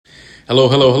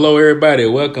Hello, everybody.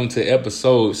 Welcome to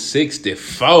episode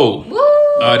 64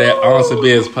 of that Awesome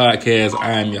Biz podcast.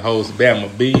 I am your host, Bama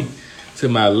B. To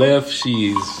my left,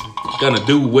 she's gonna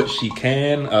do what she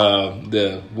can.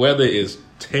 The weather is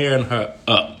tearing her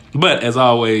up. But as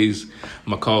always,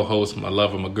 my co-host, my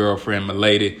lover, my girlfriend, my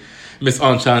lady, Miss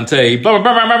Enchante. How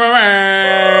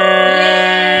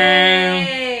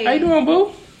you doing,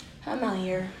 boo? I'm out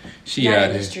here. She not out in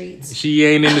here. The streets. She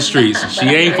ain't in the streets. She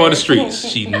ain't for the streets.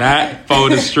 She not for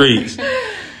the streets.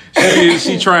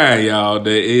 She trying, y'all.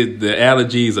 The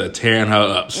allergies are tearing her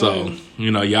up. So,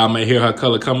 y'all may hear her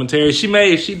color commentary.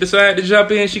 If she decide to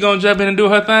jump in, she gonna jump in and do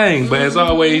her thing. But as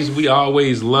always, we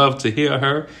always love to hear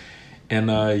her. And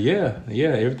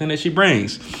everything that she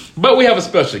brings. But we have a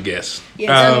special guest. Yes,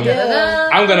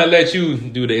 I'm gonna let you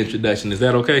do the introduction. Is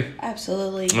that okay?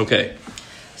 Absolutely. Okay.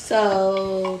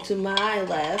 So, to my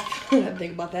left, I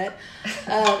think about that,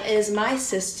 is my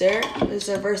sister. It's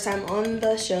her first time on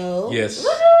the show. Yes.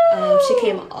 She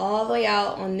came all the way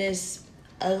out on this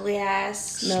ugly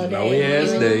ass snowy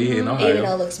day in Ohio. Even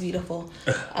though it looks beautiful.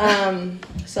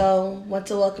 So, want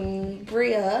to welcome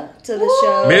Bria to the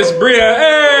show. Miss Bria.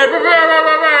 Hey!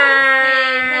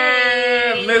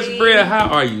 Miss Bria, how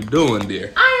are you doing,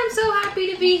 dear? I am so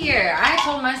happy to be here. I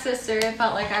told my sister it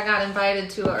felt like I got invited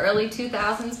to an early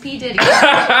 2000s P. Diddy.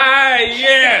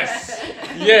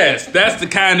 Yes, that's the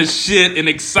kind of shit and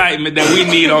excitement that we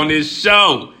need on this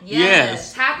show.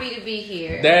 Yes. Happy to be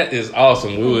here. That is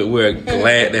awesome. We're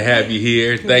glad to have you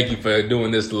here. Thank you for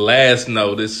doing this last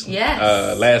notice.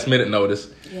 Yes. Last minute notice.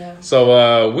 Yeah.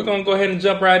 So we're going to go ahead and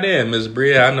jump right in. Ms.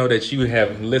 Bria, I know that you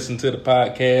have listened to the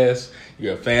podcast.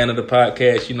 You're a fan of the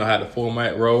podcast. You know how the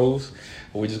format rolls.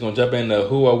 We're just going to jump into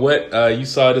who or what you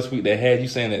saw this week that had you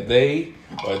saying that they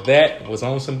or that was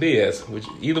on some BS. Would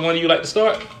either one of you like to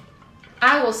start?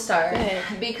 I will start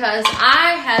because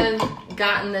I have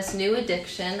gotten this new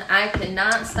addiction. I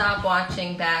cannot stop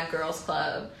watching Bad Girls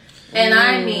Club. And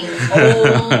I mean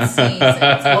old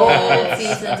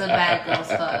seasons of Bad Girls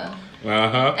Club.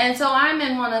 Uh-huh. And so I'm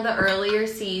in one of the earlier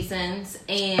seasons,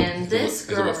 and this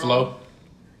girl... Is it with Flo?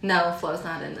 No, Flo's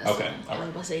not in this one. Okay. I was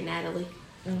about to say Natalie.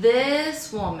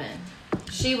 This woman,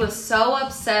 she was so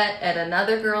upset at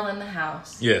another girl in the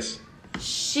house. Yes.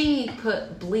 She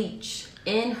put bleach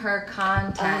in her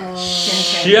contact.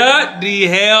 Shut the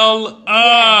hell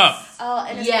up. Yes. Oh,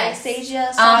 and it's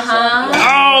Anastasia.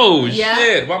 Oh, Yep.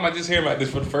 shit. Why am I just hearing about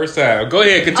this for the first time? Go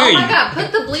ahead, continue. Oh my God,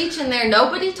 put the bleach in there.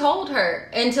 Nobody told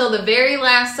her until the very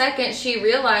last second she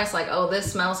realized, like, oh,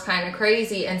 this smells kind of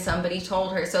crazy, and somebody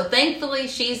told her. So thankfully,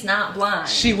 she's not blind.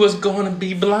 She was going to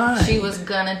be blind. She was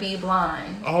going to be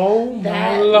blind. Oh,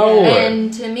 my Lord.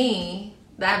 And to me,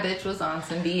 that bitch was on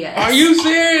some BS. Are you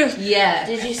serious? Yeah.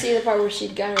 Did you see the part where she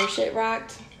got her shit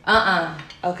rocked?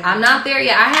 Okay. I'm not there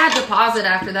yet. I had to pause it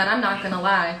after that. I'm not gonna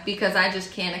lie, because I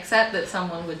just can't accept that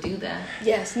someone would do that.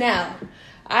 Yes. Now,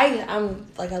 I'm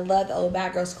like, I love the old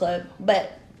Bad Girls Club,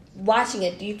 but watching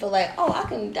it, do you feel like, oh, I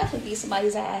can definitely beat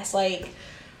somebody's ass? Like,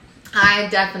 I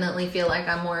definitely feel like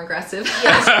I'm more aggressive.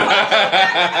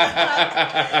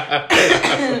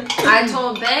 I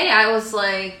told Bae, I was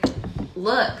like,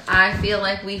 look, I feel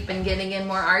like we've been getting in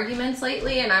more arguments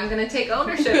lately, and I'm going to take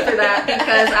ownership for that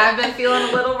because I've been feeling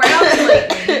a little rowdy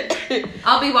lately.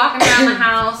 I'll be walking around the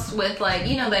house with, like,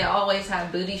 they always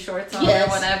have booty shorts on or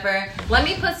whatever. Let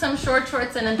me put some short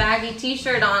shorts and a baggy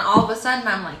t-shirt on. All of a sudden,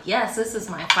 I'm like, yes, this is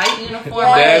my fight uniform.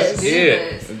 That's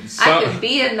it. I could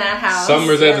be in that house.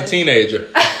 Summers as a teenager.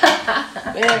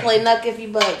 Man, play Knuck If You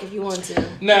Buck if you want to.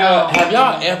 Now, have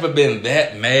y'all ever been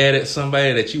that mad at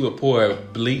somebody that you would pour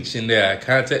bleach in their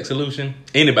contact solution?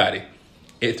 Anybody?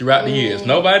 Throughout the years?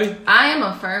 Nobody? I am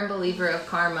a firm believer of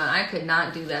karma. I could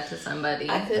not do that to somebody.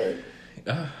 I could.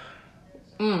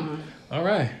 All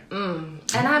right. And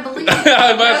I believe I was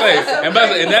about to say, and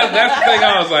that's the thing.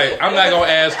 I was like, I'm not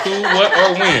gonna ask who, what,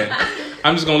 or when.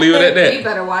 I'm just gonna leave it at that. You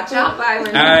better watch out, Byron.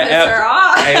 You piss her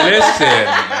off. Hey, listen.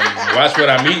 Watch what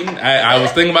I'm eating. I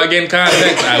was thinking about getting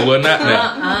contacts. I will not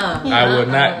now. I will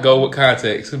not go with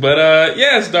contacts. But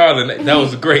yes, darling, that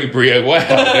was a great, Bria. Wow,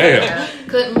 damn. Yeah,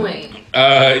 couldn't wait.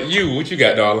 What you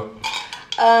got, darling?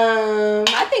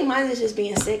 I think mine is just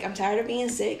being sick. I'm tired of being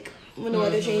sick when the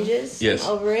weather changes. Yes.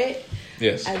 I'm over it.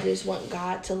 Yes. I just want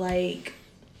God to, like,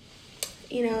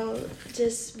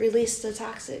 just release the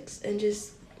toxics and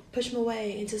just push them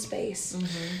away into space.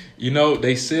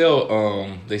 They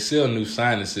sell new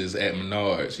sinuses at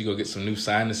Menards. You go get some new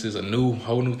sinuses,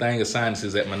 whole new thing of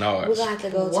sinuses at Menards. We're gonna have to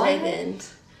go today then.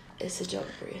 It's a joke,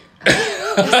 Bria. Why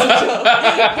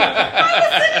are you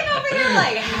sitting over here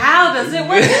like, how does it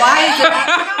work? Why is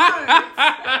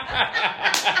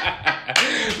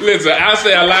it Listen, I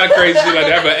say a lot of crazy shit like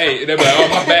that, but hey, they're like, oh,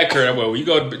 my back hurt. Well, when you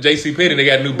go to JCPenney, they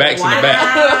got new backs in the back.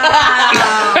 It was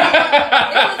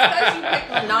because you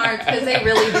picked Menards because they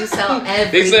really do sell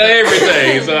everything. They sell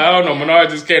everything. So I don't know. Menards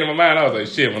just came to my mind. I was like,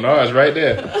 shit, Menards right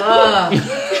there.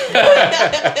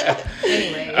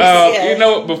 Anyways. You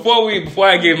know, before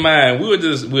I get mine, we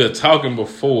were talking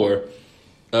before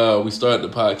we started the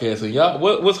podcast. And y'all,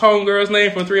 what's homegirl's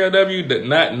name from 3LW?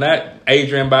 Not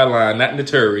Adrian Byline, not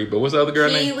Naturi, but what's the other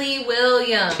girl name? Keely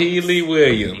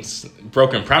Williams.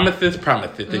 Broken Promises.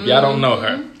 If y'all don't know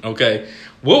her, okay.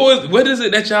 What is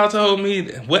it that y'all told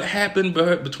me? What happened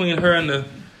between her and the...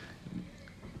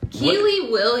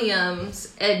 Keely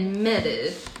Williams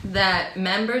admitted that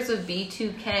members of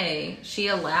B2K, she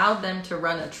allowed them to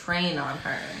run a train on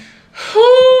her.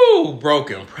 Whoo!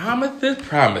 Broken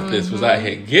Promises was out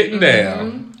here getting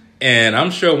down. And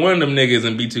I'm sure one of them niggas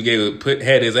in B2K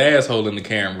had his asshole in the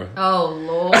camera. Oh,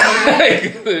 Lord.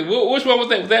 Which one was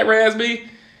that? Was that Raz-B?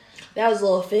 That was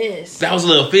Lil Fizz. That was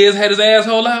Lil Fizz had his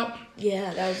asshole out?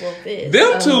 Yeah, that was Lil Fizz.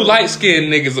 Them two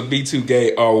light-skinned niggas of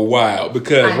B2K are wild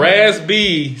because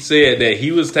Raz-B said that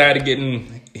he was tired of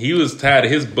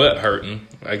his butt hurting,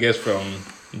 I guess from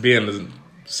being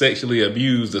sexually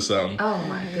abused or something. Oh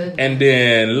my goodness. And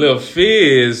then Lil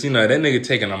Fizz, you know, that nigga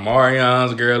taking a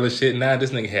Marion's girl and shit. Now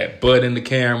this nigga had butt in the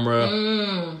camera.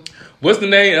 What's the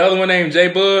name? The other one named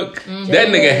J-Bug? That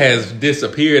nigga has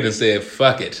disappeared and said,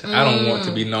 fuck it. I don't want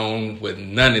to be known with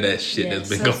none of that shit that's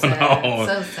been going on.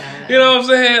 So sad. You know what I'm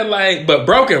saying? Like, but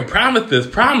Broken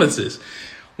Promises.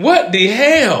 What the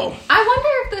hell? I wonder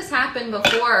if this happened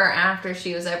before or after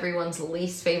she was everyone's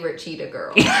least favorite cheetah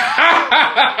girl.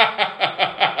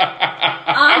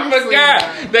 Honestly, I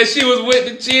forgot that she was with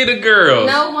the cheetah girls.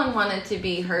 No one wanted to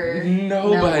be her.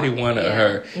 Nobody wanted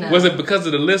her. No. Was it because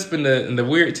of the lisp and the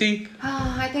weird teeth?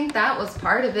 Oh, I think that was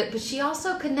part of it, but she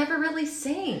also could never really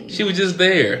sing. She was just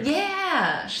there.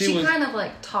 Yeah. She kind of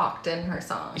like talked in her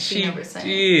song. She never sang.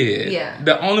 Did. Yeah.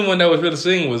 The only one that was really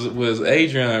singing was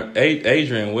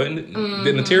Adrian, wasn't it?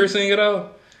 Didn't Naturi sing at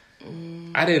all?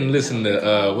 I didn't listen to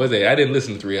I didn't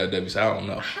listen to 3LW, so I don't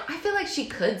know. I feel like she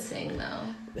could sing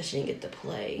though. But she didn't get to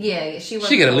play. Yeah, she was.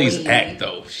 She could at least act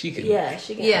though. She could. Yeah,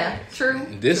 she could. Yeah, true.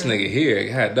 This nigga here,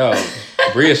 god dog.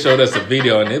 Bria showed us a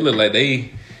video and it looked like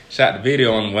they shot the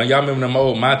video on one. Y'all remember them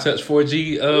old My Touch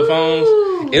 4G phones?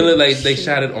 It looked like they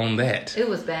shot it on that. It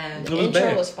was bad. The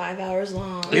intro was 5 hours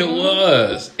long. It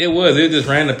was. It just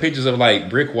random pictures of like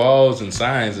brick walls and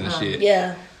signs and shit.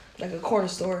 Yeah, like a corner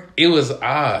store. It was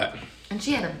odd. And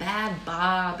she had a bad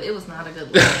bob. It was not a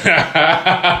good look.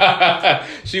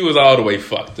 She was all the way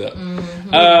fucked up.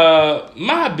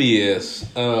 My BS.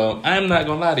 I'm not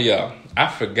gonna lie to y'all. I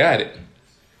forgot it.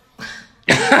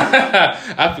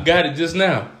 I forgot it just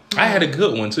now. I had a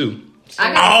good one too.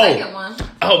 I got a second one.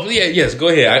 Oh yeah, yes. Go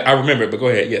ahead. I remember it, but go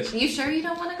ahead. Yes. You sure you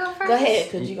don't want to go first? Go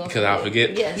ahead, because I'll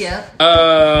forget. Yes. Yeah.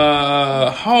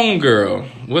 Homegirl.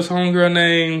 What's homegirl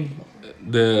name?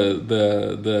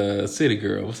 The city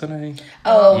girl. What's her name?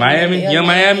 Oh, Miami. Young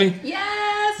Miami.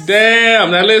 Yes. Damn.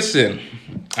 Now listen.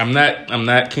 I'm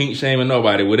not kink shaming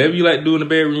nobody. Whatever you like to do in the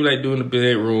bedroom, you like to do in the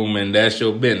bedroom, and that's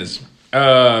your business.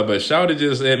 But Shawty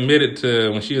just admitted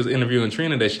to when she was interviewing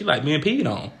Trina that she liked being peed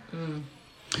on.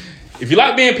 If you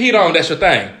like being peed on, that's your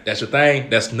thing. That's your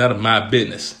thing. That's none of my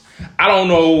business. I don't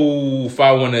know if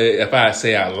I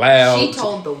say out loud. She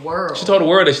told the world. She told the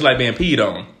world that she liked being peed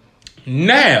on.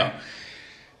 Now,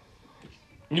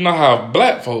 you know how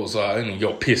black folks are, and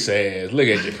your piss ass. Look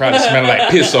at you, probably smelling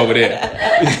like piss over there.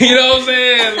 You know what I'm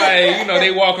saying? Like, you know, they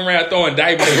walking around throwing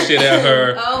diapers and shit at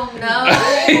her. Oh no.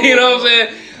 You know what I'm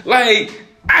saying? Like,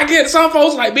 I get some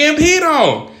folks like being peed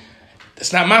on.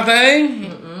 That's not my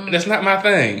thing. That's not my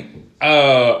thing.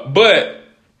 But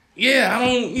yeah,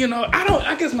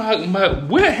 I guess my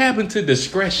what happened to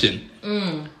discretion?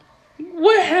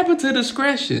 What happened to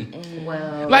discretion?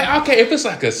 Well, like, okay, if it's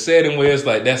like a setting where it's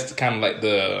like that's kind of like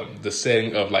the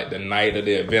setting of like the night or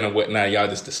the event or whatnot, y'all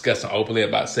just discussing openly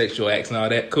about sexual acts and all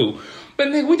that, cool. But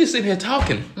nigga, we just sitting here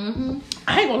talking.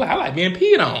 I ain't gonna lie, I like being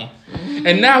peed on.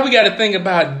 And now we got to think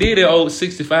about Diddy, old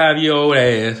 65-year-old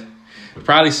ass,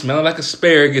 probably smelling like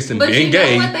asparagus and being gay.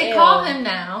 But you know what they call him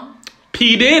now?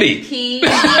 P. Diddy. P.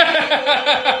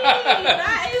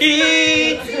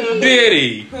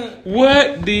 Diddy.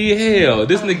 What the hell?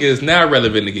 This nigga is now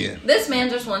relevant again. This man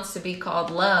just wants to be called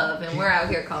Love, and we're out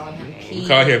here calling him P. We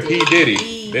call him P.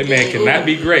 Diddy. That man cannot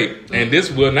be great, and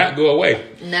this will not go away.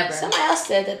 Never. Somebody else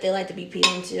said that they like to be peed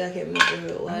on too. I can't remember who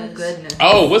it was. Oh goodness.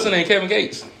 Oh, what's her name? Kevin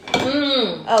Gates.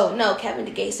 Oh no, Kevin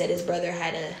Gates said his brother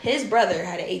had an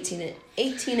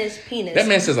 18-inch penis. That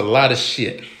man says a lot of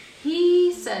shit.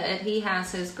 He said he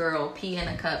has his girl pee in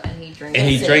a cup and he drinks it. And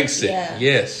he drinks it. Yeah.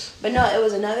 Yes. But no, it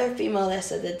was another female that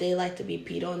said that they like to be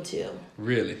peed on too.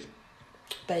 Really?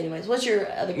 But anyways, what's your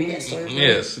other BS story?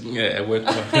 Yes. Yeah.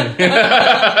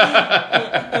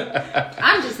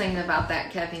 I'm just thinking about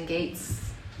that Kevin Gates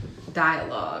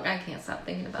dialogue. I can't stop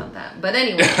thinking about that. But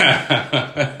anyway,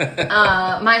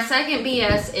 my second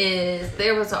BS is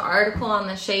there was an article on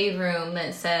the Shade Room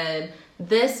that said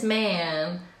this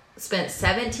man spent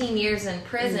 17 years in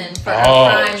prison for a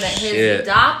crime that his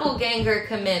doppelganger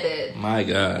committed. My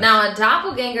God. Now, a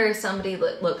doppelganger is somebody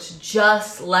that looks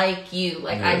just like you,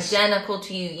 like identical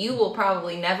to you. You will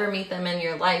probably never meet them in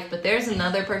your life, but there's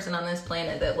another person on this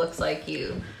planet that looks like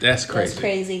you. That's crazy. That's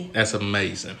crazy. That's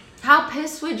amazing. How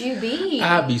pissed would you be?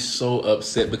 I'd be so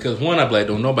upset because one, I'd be like,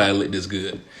 don't nobody look this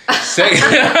good. Second,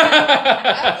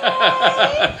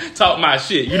 talk my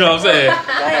shit, you know what I'm saying?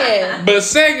 Go ahead. But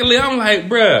secondly, I'm like,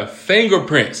 bruh,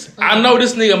 fingerprints. I know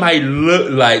this nigga might look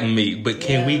like me, but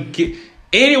can we get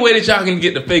any way that y'all can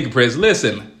get the fingerprints?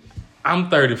 Listen,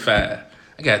 I'm 35.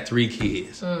 I got 3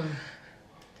 kids.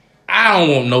 I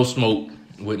don't want no smoke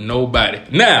with nobody.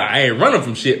 Now, I ain't running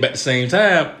from shit, but at the same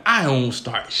time, I don't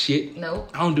start shit. Nope.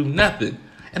 I don't do nothing.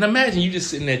 And imagine you just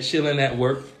sitting there chilling at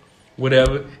work,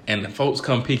 whatever, and the folks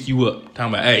come pick you up,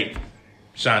 talking about, hey,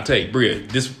 Shantae, Bria,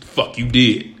 this fuck you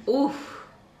did. Oof.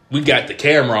 We got the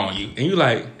camera on you. And you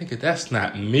like, nigga, that's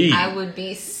not me. I would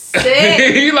be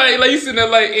sick. You like you sitting there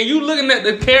like, and you looking at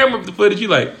the camera, the footage, you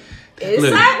like, is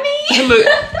that me? Look,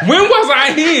 when was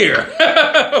I here?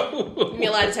 Give me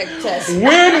a lie detector test.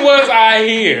 When was I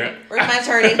here? Where's my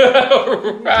attorney?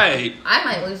 Right. I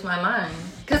might lose my mind.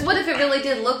 Because what if it really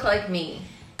did look like me?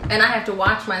 And I have to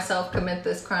watch myself commit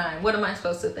this crime. What am I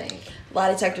supposed to think?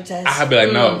 Lie detector test. I'd be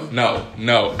like,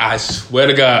 no. I swear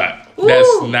to God,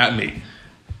 that's not me.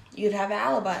 You'd have an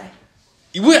alibi.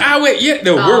 Where were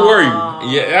you?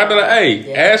 Yeah, I'd be like,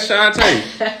 hey, ask Shantae.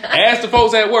 Ask the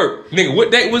folks at work. Nigga,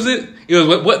 what date was it? It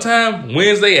was what time?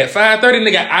 Wednesday at 5:30?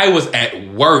 Nigga, I was at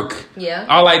work. Yeah.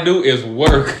 All I do is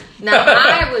work. Now,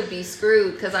 I would be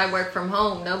screwed because I work from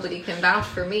home. Nobody can vouch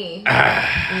for me.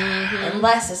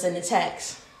 Unless it's in the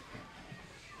text.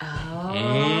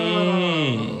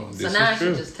 Oh. So now I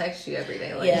should just text you every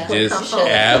day. Like, absolutely.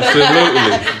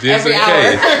 Just in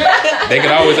case. They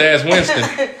can always ask Winston.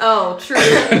 Oh, true. He's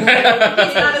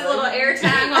got his little air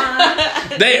tag on.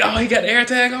 He got the air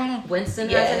tag on? Winston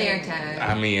has an air tag.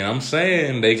 I mean, I'm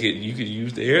saying you could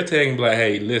use the air tag and be like,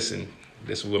 hey, listen,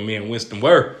 this is what me and Winston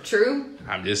were. True.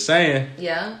 I'm just saying.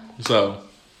 Yeah. So,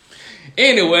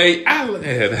 anyway,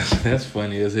 that's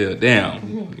funny as hell.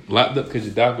 Damn. Locked up because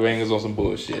your doppelganger's on some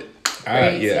bullshit.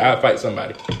 I'll fight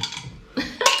somebody.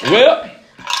 Well,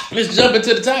 let's jump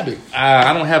into the topic.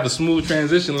 I don't have a smooth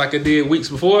transition like I did weeks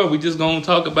before. We just gonna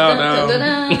talk about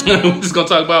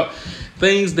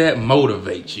things that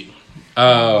motivate you.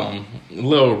 A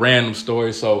little random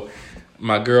story. So,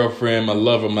 my girlfriend, my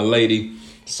lover, my lady,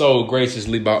 so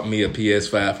graciously bought me a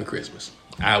PS5 for Christmas.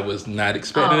 I was not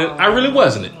expecting it. I really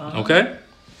wasn't. Okay.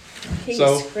 He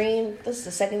screamed. This is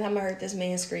the second time I heard this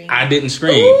man scream. I didn't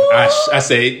scream. I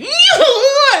said,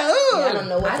 I don't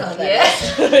know what that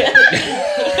is.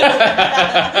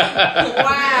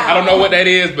 Wow. I don't know what that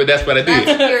is, but that's what I did.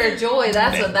 That's pure joy.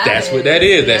 That's what that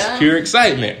is. Yeah. That's pure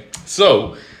excitement.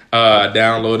 So, I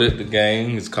downloaded the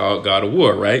game. It's called God of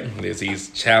War, right? There's these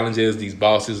challenges, these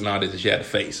bosses, and all this that you have to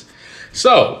face.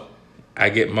 So, I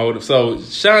get motive. So,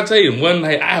 Shantae, one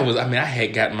night I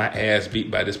had gotten my ass beat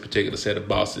by this particular set of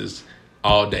bosses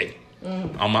all day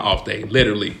on my off day.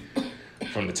 Literally,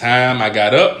 from the time I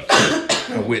got up,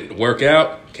 I went to work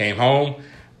out, came home,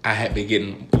 I had been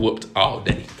getting whooped all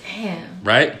day. Damn.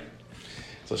 Right?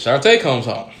 So Shantae comes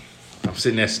home. I'm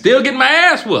sitting there still getting my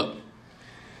ass whooped.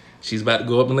 She's about to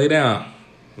go up and lay down.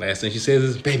 Last thing she says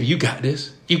is, baby, you got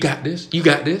this. You got this. You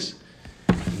got this.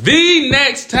 The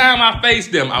next time I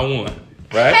faced them, I won.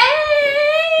 Right?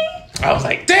 Hey! I was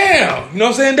like, damn. You know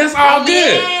what I'm saying? That's all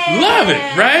good. Love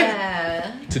it.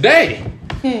 Right? Today,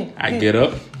 I get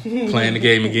up, playing the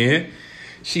game again.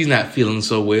 She's not feeling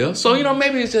so well. So,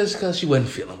 maybe it's just because she wasn't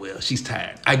feeling well. She's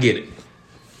tired. I get it.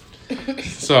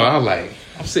 So I'm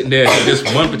sitting there, this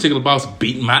one particular boss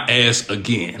beating my ass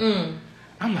again.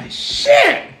 I'm like,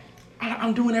 shit.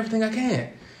 I'm doing everything I can.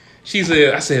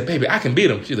 I said, baby, I can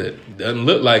beat him. She said, doesn't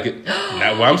look like it.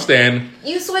 Not where I'm standing.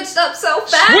 You switched up so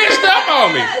fast. Switched up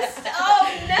on me. Oh,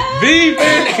 no.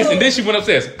 And then she went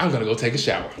upstairs. I'm going to go take a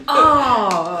shower.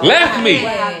 Oh. Left me.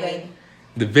 What happened?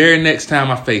 The very next time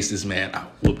I faced this man, I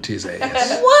whooped his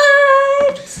ass.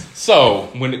 What? So,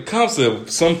 when it comes to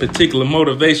some particular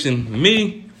motivation,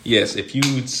 me, yes, if you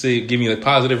would give me a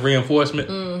positive reinforcement,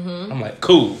 I'm like,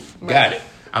 cool, got it.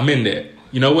 I'm in there.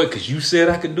 you know what? Because you said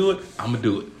I could do it, I'm going to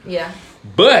do it. Yeah.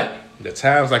 But the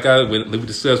times like we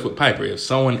discussed with Piper, if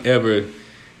someone ever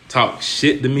talks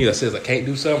shit to me or says I can't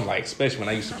do something, like especially when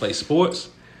I used to play sports,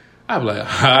 I'd be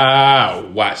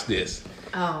like, watch this.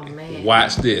 Oh, man.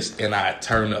 Watch this. And I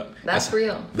turn up. That's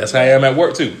real. That's how I am at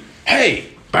work, too. Hey,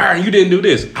 Byron, you didn't do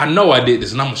this. I know I did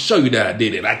this, and I'm going to show you that I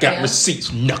did it. I got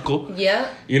receipts, knuckle.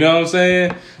 Yeah. You know what I'm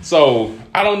saying? So,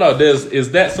 I don't know.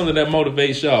 Is that something that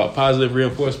motivates y'all? Positive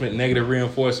reinforcement, negative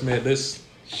reinforcement? Let's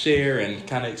share and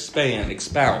kind of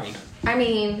expound. I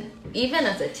mean, even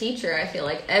as a teacher, I feel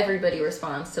like everybody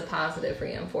responds to positive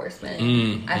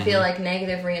reinforcement. I feel like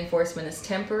negative reinforcement is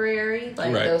temporary.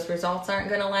 Like, those results aren't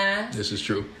going to last. This is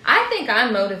true. I think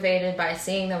I'm motivated by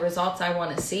seeing the results I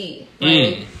want to see.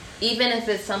 Like, even if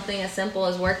it's something as simple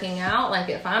as working out, like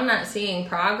if I'm not seeing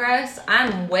progress,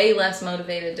 I'm way less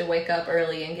motivated to wake up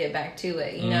early and get back to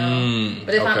it, you know?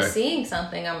 But if I'm seeing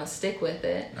something, I'm going to stick with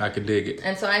it. I could dig it.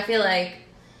 And so I feel like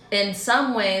in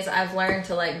some ways I've learned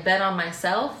to like bet on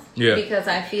myself. Yeah. Because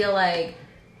I feel like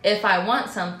if I want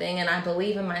something and I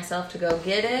believe in myself to go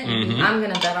get it, I'm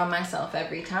going to bet on myself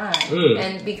every time.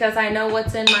 And because I know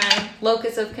what's in my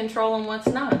locus of control and what's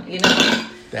not, you know?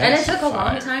 And it took a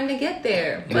long time to get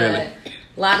there. But a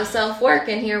lot of self-work,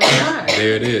 and here we are.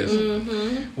 There it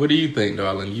is. What do you think,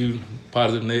 darling?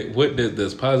 What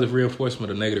does positive reinforcement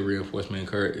or negative reinforcement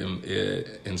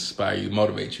inspire you,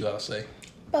 motivate you, I'll say?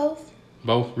 Both.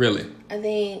 Both? Really? I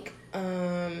think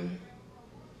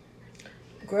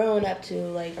growing up to,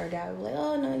 like, our dad would be like,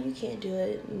 oh, no, you can't do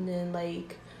it. And then,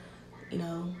 like, you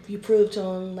know, you prove to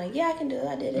him, like, yeah, I can do it.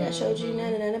 I did it. I showed you,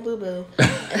 boo-boo.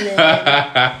 And then,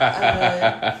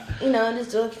 you know, and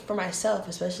just do it for myself,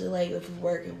 especially, like, if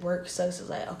work sucks, it's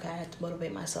like, okay, I have to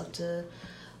motivate myself to,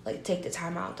 like, take the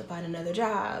time out to find another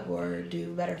job or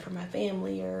do better for my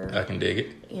family or... I can dig it.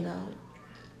 You know,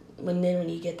 when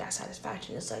you get that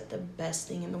satisfaction, it's, like, the best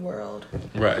thing in the world.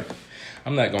 Right.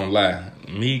 I'm not going to lie.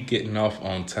 Me getting off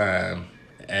on time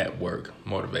at work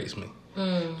motivates me.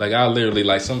 Like, I literally,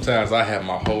 like, sometimes I have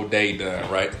my whole day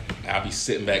done, right? I'll be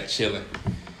sitting back chilling.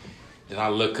 Then I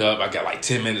look up, I got like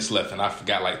 10 minutes left, and I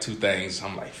forgot like 2 things.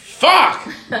 I'm like, fuck!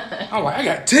 I'm like, I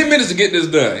got 10 minutes to get this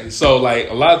done. So, like,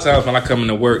 a lot of times when I come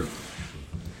into work,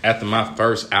 after my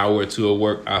first hour or 2 of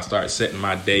work, I start setting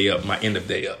my day up, my end of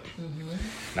day up.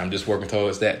 And I'm just working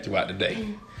towards that throughout the day.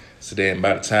 So then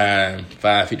by the time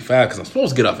 5:55, because I'm supposed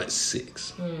to get off at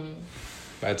 6.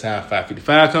 By the time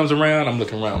 5:55 comes around, I'm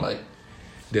looking around like,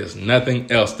 there's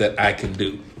nothing else that I can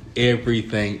do.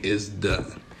 Everything is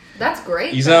done. That's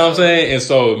great. You see what I'm saying? And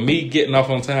so me getting off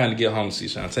on time to get home to see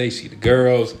Shantae, see the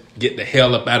girls, get the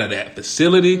hell up out of that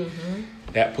facility,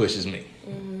 that pushes me.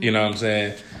 You know what I'm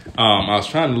saying? I was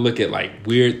trying to look at like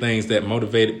weird things that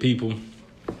motivated people.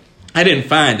 I didn't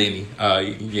find any.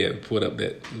 Put up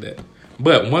that.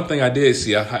 But one thing I did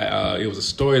see, it was a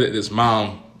story that this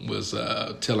mom was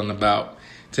telling about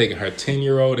taking her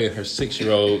 10-year-old and her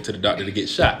 6-year-old to the doctor to get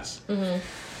shots.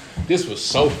 This was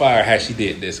so fire how she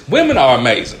did this. Women are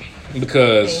amazing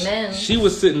because she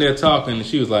was sitting there talking and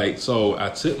she was like, so I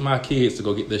took my kids to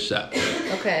go get this shot.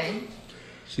 Okay.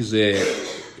 She said,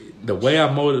 the way I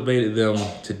motivated them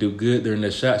to do good during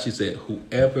the shot, she said,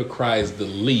 whoever cries the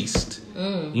least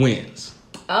wins.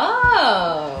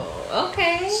 Oh,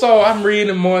 okay. So I'm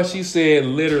reading more. She said,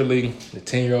 literally, the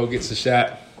 10-year-old gets a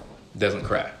shot, doesn't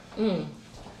cry.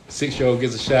 6-year-old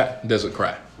gets a shot, doesn't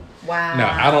cry. Wow. Now,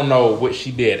 I don't know what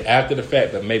she did after the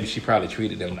fact, but maybe she probably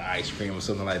treated them to ice cream or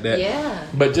something like that. Yeah.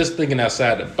 But just thinking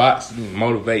outside the box,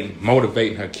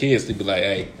 motivating her kids to be like,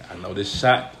 hey, I know this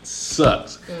shot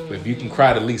sucks, but if you can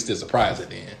cry, at least there's a prize at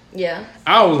the end. Yeah.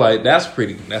 I was like, that's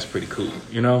pretty cool.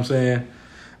 You know what I'm saying?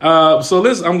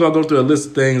 So I'm going to go through a list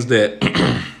of things that,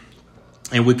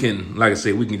 and we can, like I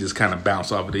said, we can just kind of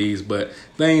bounce off of these, but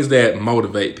things that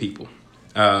motivate people.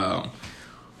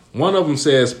 One of them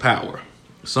says power.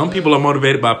 Some people are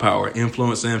motivated by power,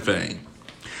 influence, and fame.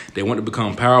 They want to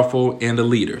become powerful and a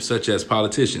leader, such as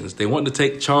politicians. They want to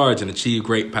take charge and achieve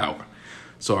great power.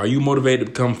 So are you motivated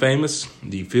to become famous?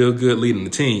 Do you feel good leading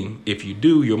the team? If you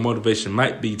do, your motivation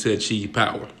might be to achieve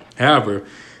power. However,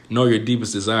 know your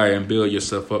deepest desire and build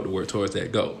yourself up to work towards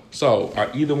that goal. So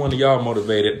are either one of y'all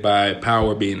motivated by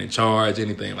power, being in charge,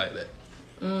 anything like that?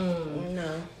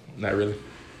 No. Not really?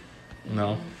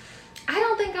 No? I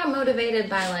don't think I'm motivated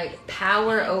by like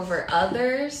power over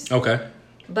others. Okay.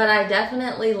 But I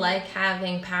definitely like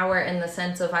having power in the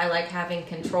sense of I like having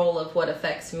control of what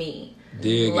affects me.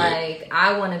 Like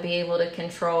I want to be able to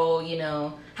control,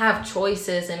 have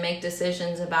choices and make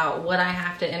decisions about what I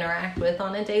have to interact with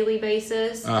on a daily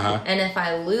basis. And if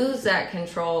I lose that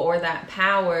control or that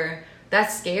power,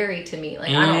 that's scary to me.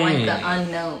 Like, I don't like the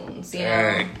unknowns, you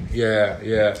know?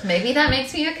 Yeah. Maybe that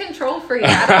makes me a control freak.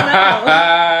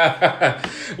 I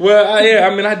don't know. Well,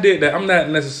 I did that. I'm not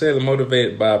necessarily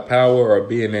motivated by power or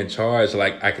being in charge.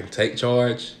 Like, I can take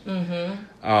charge.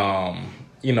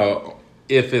 You know,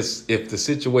 if the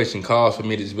situation calls for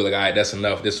me to just be like, all right, that's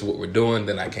enough. This is what we're doing,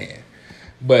 then I can.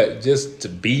 But just to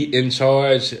be in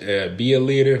charge, be a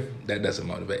leader, that doesn't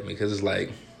motivate me, because it's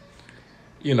like,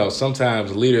 you know,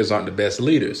 sometimes leaders aren't the best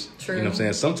leaders. True. You know what I'm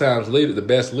saying? Sometimes the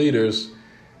best leaders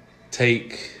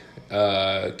take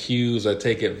cues or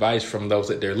take advice from those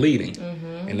that they're leading,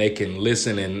 and they can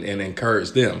listen and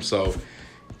encourage them. So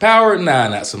power,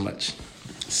 not so much.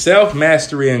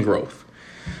 Self-mastery and growth.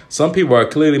 Some people are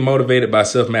clearly motivated by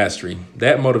self-mastery,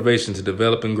 that motivation to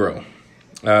develop and grow.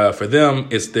 For them,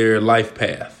 it's their life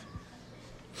path.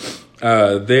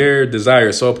 Their desire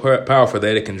is so powerful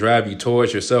that it can drive you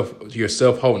towards your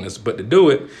self-wholeness. But to do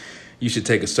it, you should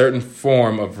take a certain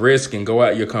form of risk and go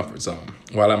out your comfort zone.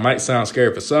 While it might sound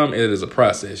scary for some, it is a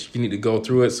process. You need to go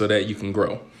through it so that you can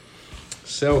grow.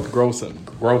 Self-growth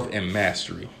and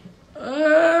mastery.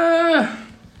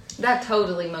 That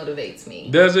totally motivates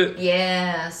me. Does it?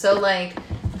 Yeah. So, like,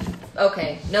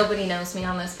 okay, nobody knows me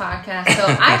on this podcast. So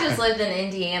I just lived in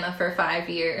Indiana for 5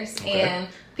 years. Okay. And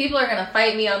people are going to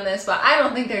fight me on this, but I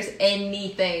don't think there's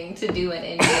anything to do in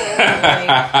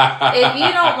Indiana. Like, if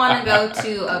you don't want to go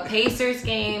to a Pacers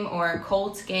game or a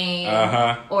Colts game,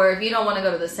 or if you don't want to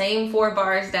go to the same 4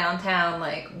 bars downtown,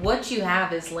 like, what you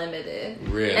have is limited.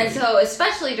 Really? And so,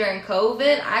 especially during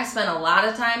COVID, I spent a lot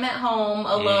of time at home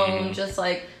alone, just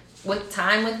like with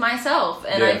time with myself.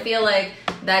 And I feel like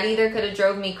that either could have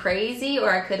drove me crazy,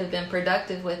 or I could have been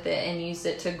productive with it and used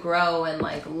it to grow and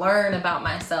like learn about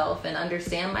myself and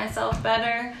understand myself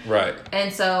better. Right.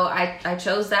 And so I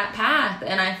chose that path,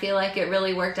 and I feel like it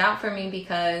really worked out for me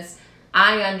because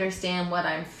I understand what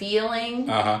I'm feeling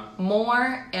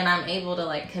more, and I'm able to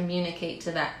like communicate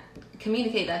that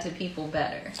to people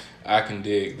better. I can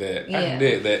dig that. Yeah. I can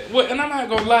dig that. Well, and I'm not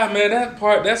gonna lie, man,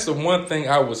 that's the one thing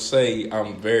I would say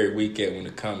I'm very weak at when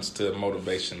it comes to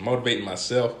motivating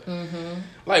myself.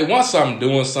 Like, once I'm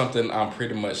doing something, I'm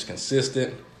pretty much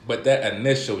consistent, but that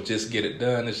initial just get it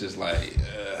done, it's just like,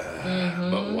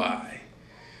 but why?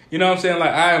 You know what I'm saying?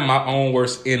 Like, I am my own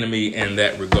worst enemy in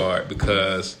that regard,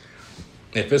 because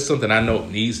if it's something I know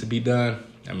needs to be done,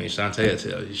 I mean,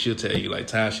 Shantae she'll tell you, like,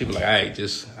 time, she'll be like, hey,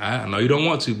 I know you don't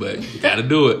want to, but you gotta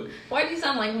do it. Why do you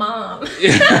sound like Mom?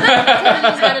 Just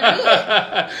gotta do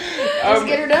it. Just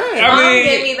get her done. Mom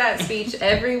gave me that speech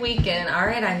every weekend. All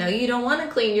right, I know you don't want to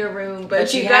clean your room,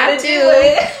 but you gotta do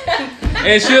it.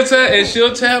 And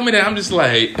she'll tell me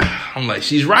that. I'm like,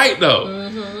 she's right, though.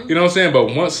 You know what I'm saying?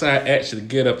 But once I actually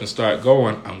get up and start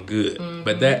going, I'm good.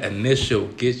 But that initial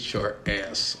get your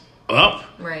ass up.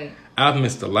 Right. I've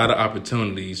missed a lot of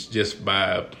opportunities just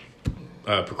by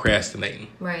procrastinating.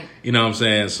 Right. You know what I'm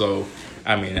saying? So,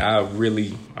 I mean,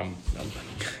 I'm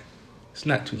it's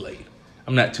not too late.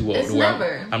 I'm not too old. It's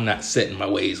never. I'm not setting my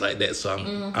ways like that, so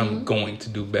I'm going to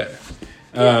do better.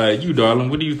 You, darling,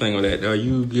 what do you think of that? Are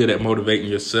you good at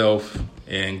motivating yourself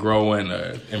and growing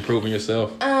or improving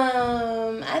yourself?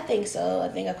 I think so. I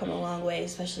think I've come a long way,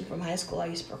 especially from high school. I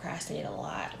used to procrastinate a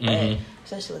lot, but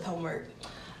especially with homework.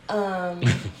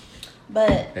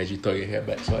 But as you throw your hair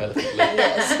back, so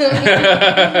yes.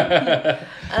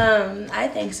 I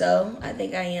think so. I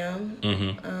think I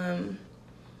am.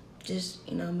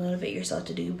 Just motivate yourself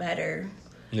to do better.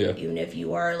 Yeah. Even if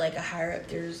you are like a higher up,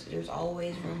 there's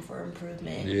always room for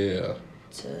improvement. Yeah.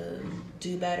 To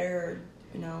do better,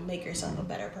 or make yourself a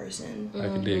better person. I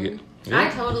can dig it. Yeah. I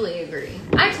totally agree.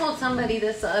 I told somebody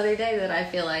this the other day that I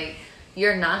feel like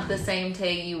you're not the same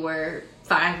Tay you were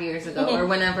 5 years ago or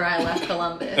whenever I left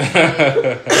Columbus.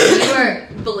 You were,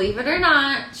 believe it or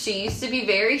not, she used to be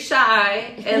very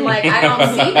shy, and like I don't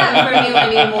see that from you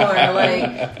anymore. Like,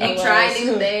 you try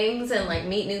new things and like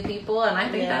meet new people, and I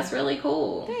think that's really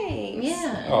cool. Thanks.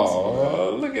 Yeah.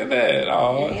 Oh, look at that.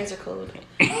 Oh, your hands are cold.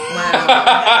 Wow.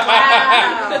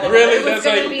 Really? That's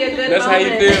how you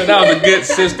feel. That was a good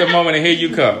sister moment, and here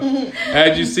you come.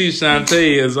 As you see,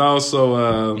 Shantae is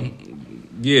also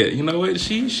yeah, you know what?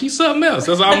 She's something else.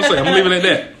 That's all I'm saying. I'm gonna leave it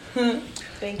at that.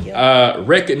 Thank you.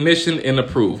 Recognition and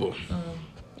approval.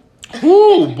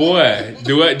 Ooh, boy.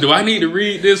 Do I need to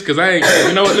read this? Because I ain't.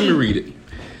 You know what? Let me read it.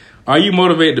 Are you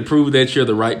motivated to prove that you're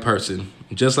the right person?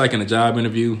 Just like in a job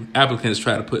interview, applicants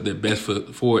try to put their best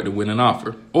foot forward to win an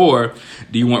offer. Or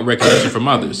do you want recognition from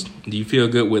others? Do you feel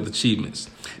good with achievements?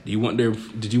 Did you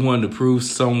want to prove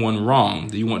someone wrong?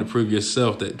 Do you want to prove to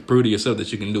yourself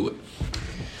that you can do it?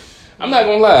 I'm not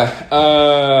gonna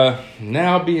lie.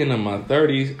 Now being in my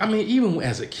 30s, I mean, even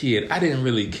as a kid, I didn't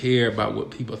really care about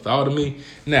what people thought of me.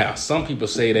 Now, some people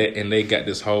say that and they got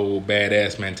this whole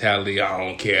badass mentality, I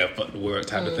don't care, fuck the world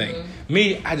type of thing.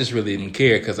 Me, I just really didn't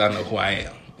care because I know who I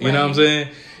am. You know what I'm saying?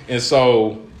 And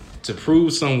so to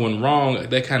prove someone wrong,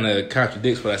 that kind of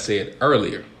contradicts what I said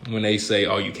earlier when they say,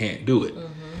 oh, you can't do it.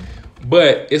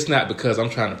 But it's not because I'm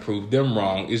trying to prove them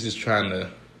wrong. It's just trying to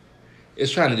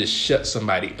just shut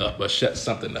somebody up or shut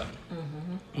something up.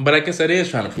 But I guess that is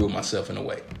trying to prove myself in a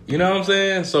way. You know what I'm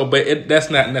saying? So, but that's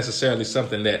not necessarily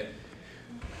something that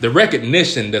the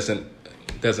recognition doesn't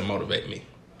motivate me.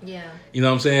 Yeah. You know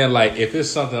what I'm saying? Like if it's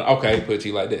something, okay, put it to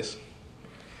you like this.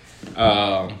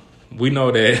 We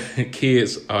know that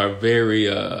kids are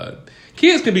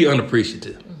kids can be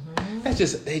unappreciative.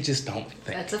 They just don't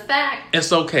think. That's a fact.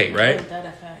 It's okay, right? Is that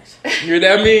a fact? You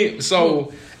know what I mean?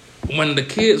 So when the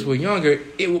kids were younger,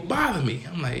 it would bother me.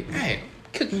 I'm like, man,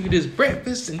 cooking you this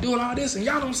breakfast and doing all this and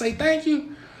y'all don't say thank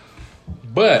you.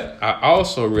 But I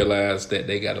also realized that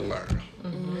they got to learn.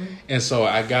 And so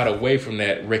I got away from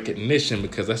that recognition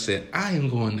because I said, I am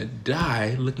going to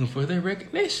die looking for their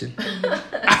recognition.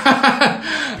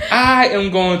 I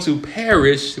am going to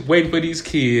perish waiting for these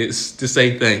kids to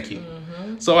say thank you.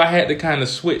 So I had to kind of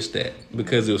switch that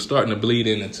because it was starting to bleed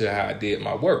into how I did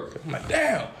my work. I'm like,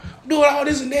 damn, I'm doing all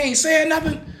this and they ain't saying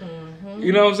nothing.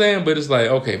 You know what I'm saying? But it's like,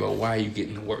 okay, but why are you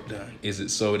getting the work done? Is it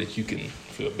so that you can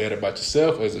feel better about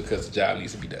yourself or is it because the job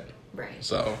needs to be done? Right.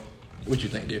 So what you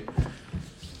think, dear?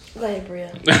 Go ahead, Bria.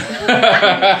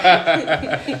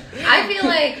 I feel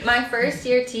like my first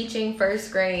year teaching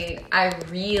first grade, I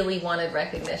really wanted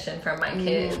recognition from my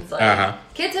kids. Like,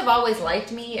 kids have always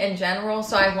liked me in general,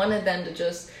 so I wanted them to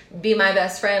just be my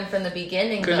best friend from the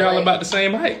beginning. Because y'all about the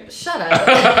same height. Shut up.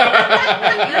 you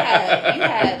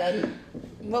had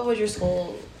what was your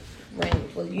school rank?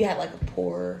 Well, you had like a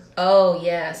poor. Oh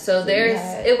yeah, so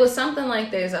it was something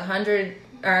like there's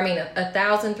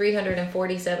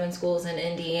 1,347 schools in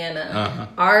Indiana.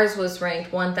 Ours was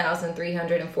ranked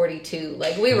 1,342.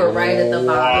 Like we were right at the bottom.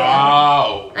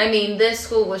 Wow. I mean, this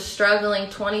school was struggling.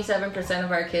 27%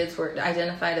 of our kids were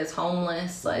identified as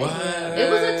homeless. Like it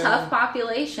was a tough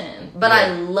population, but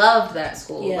I loved that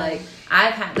school. Yeah. Like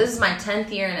this is my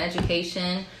 10th year in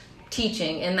education.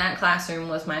 Teaching in that classroom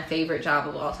was my favorite job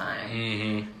of all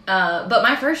time. But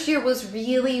my first year was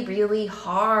really, really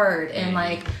hard. And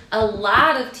like a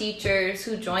lot of teachers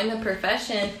who join the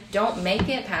profession don't make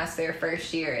it past their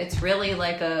first year. It's really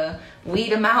like a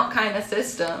weed them out kind of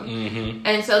system.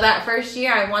 And so that first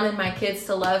year I wanted my kids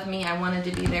to love me. I wanted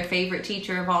to be their favorite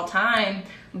teacher of all time.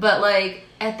 But like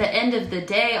at the end of the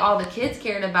day, all the kids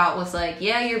cared about was like,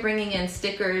 yeah, you're bringing in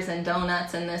stickers and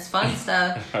donuts and this fun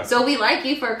stuff. So we like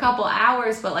you for a couple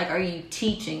hours, but like, are you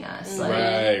teaching us?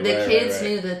 Like the kids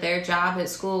knew that their job at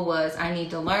school was, I need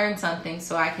to learn something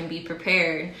so I can be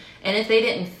prepared. And if they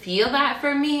didn't feel that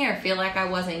from me or feel like I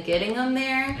wasn't getting them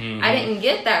there, I didn't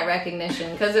get that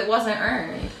recognition because it wasn't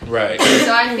earned. Right.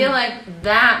 So I feel like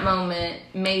that moment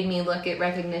made me look at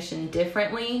recognition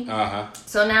differently.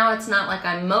 So now it's not like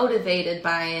I'm motivated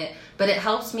by it, but it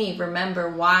helps me remember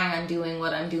why I'm doing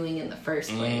what I'm doing in the first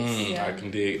place. I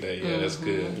can dig that. Yeah, that's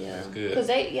good. Yeah. That's good. Because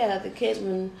the kids,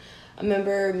 when I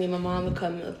remember me and my mom would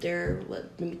come up there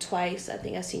maybe twice. I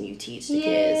think I seen you teach the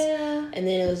kids. And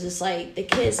then it was just like the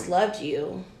kids loved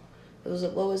you. It was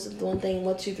what was the one thing?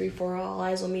 1, 2, 3, 4, all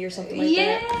eyes on me or something like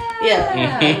that.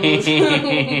 Yeah.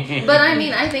 But I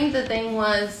mean, I think the thing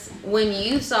was when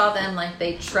you saw them, like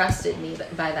they trusted me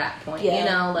by that point. You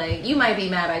know, like you might be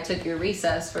mad I took your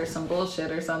recess for some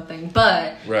bullshit or something,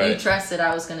 but you trusted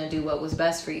I was going to do what was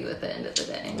best for you at the end of the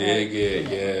day.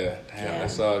 Yeah. Damn,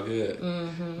 that's all good.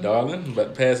 Darling,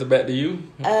 but pass it back to you.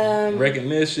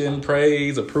 Recognition,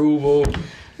 praise, approval.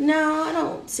 No, I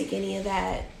don't seek any of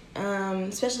that.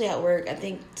 Especially at work, I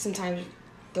think sometimes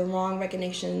the wrong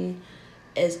recognition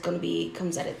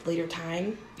comes at a later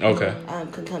time. Okay.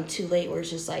 Can come too late where it's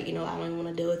just like, I don't even want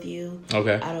to deal with you.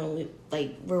 Okay. I don't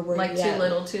where like you too at?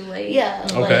 little, too late. Yeah.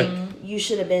 Okay. Like you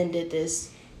should have did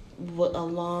this a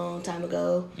long time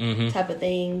ago, type of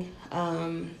thing.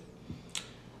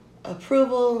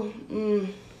 Approval,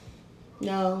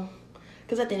 no,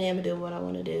 because at the end I'm doing what I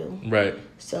want to do. Right.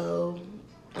 So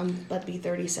I'm about to be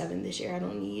 37 this year. I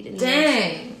don't need any.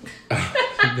 Dang.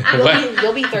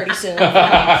 You'll be 30 soon. Fuck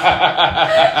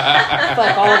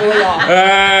all the way off.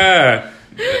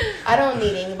 I don't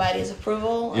need anybody's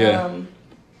approval. Yeah.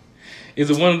 Is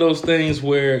it one of those things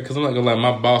where, because I'm not gonna lie,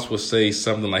 my boss will say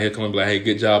something like, he'll come and be like, hey,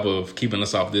 good job of keeping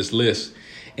us off this list.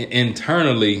 And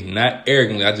internally, not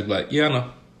arrogantly, I just be like, yeah, I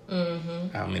know.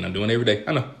 I mean, I'm doing it every day.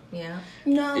 I know. Yeah.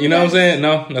 No. You know what I'm saying?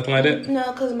 No, nothing like that?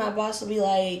 No, because my boss will be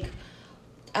like,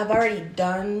 I've already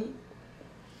done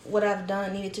what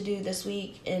I've needed to do this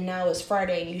week, and now it's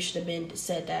Friday, and you should have been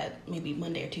said that maybe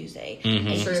Monday or Tuesday, and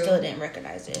you still didn't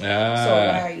recognize it. So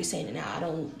why are you saying it now?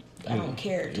 I don't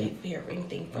care to hear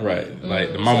anything from you.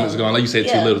 Like the moment's gone. Like you said,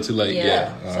 too little, too late.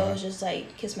 Yeah. So it's just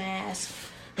like kiss my ass.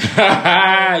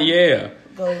 Yeah.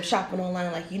 Go shopping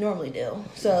online like you normally do.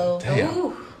 So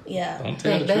yeah. Don't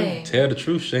tell the truth. Tell the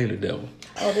truth, shame the devil.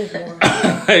 Oh, there's more.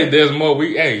 Hey, there's more.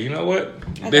 You know what?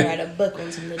 I can write a book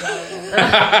on some of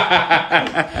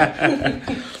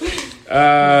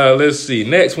let's see.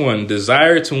 Next one.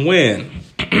 Desire to win.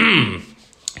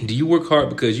 Do you work hard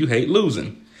because you hate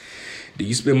losing? Do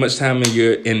you spend much time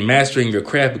in mastering your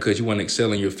craft because you want to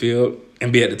excel in your field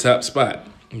and be at the top spot?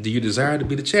 Do you desire to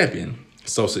be the champion?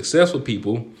 So successful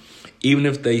people, even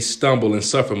if they stumble and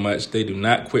suffer much, they do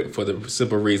not quit for the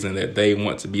simple reason that they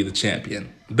want to be the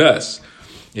champion. Thus,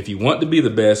 if you want to be the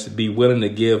best, be willing to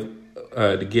give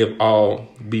all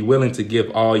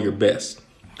your best.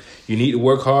 You need to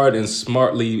work hard and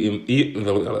smartly. You need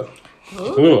to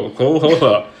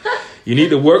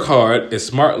work hard and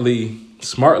smartly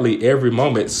every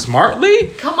moment. Smartly?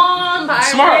 Come on, Byron.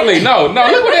 Smartly. No. Look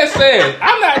what that says.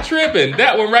 I'm not tripping.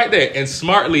 That one right there. And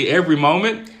smartly every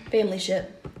moment. Family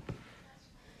shit.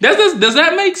 Does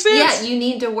that make sense? Yeah, you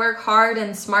need to work hard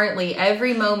and smartly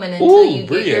every moment until you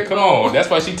get your come goal. on. That's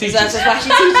why she teaches. That's why she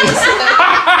teaches.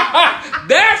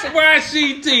 That's why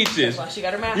she teaches. That's why she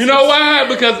got her master's. You know why?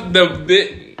 Because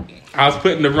I was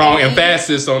putting the wrong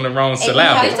emphasis on the wrong syllable. You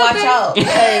have to watch out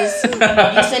because you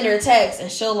send her a text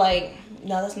and she'll like,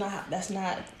 no, that's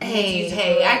not.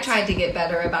 Hey, I tried to get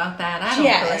better about that. I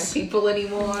don't correct people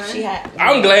anymore.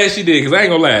 I'm glad she did because I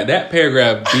ain't gonna lie. That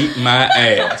paragraph beat my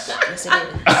ass. Yes, it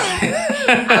did.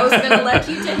 I was gonna let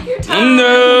you take your time.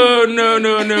 No.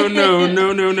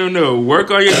 Work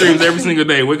on your dreams every single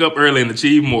day. Wake up early and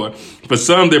achieve more. For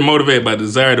some, they're motivated by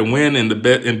desire to win and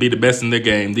be the best in their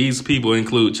game. These people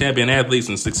include champion athletes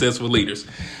and successful leaders.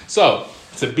 So,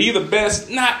 to be the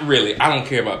best, not really. I don't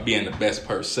care about being the best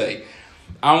per se.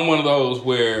 I'm one of those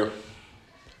where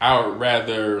I would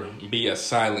rather be a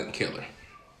silent killer.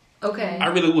 Okay. I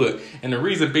really would. And the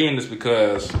reason being is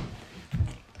because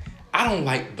I don't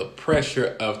like the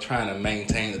pressure of trying to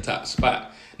maintain the top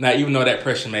spot. Now, even though that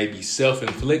pressure may be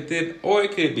self-inflicted or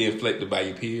it could be inflicted by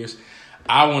your peers,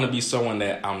 I want to be someone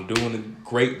that I'm doing a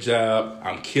great job,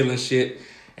 I'm killing shit,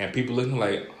 and people looking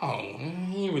like, oh,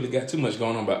 he ain't really got too much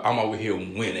going on, but I'm over here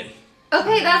winning.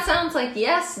 Okay, that sounds like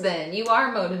yes. Then you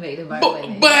are motivated by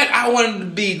winning. But I want to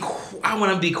be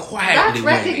quietly. That's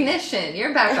recognition. Winning.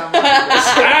 You're back on. You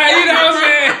know what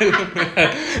I'm saying?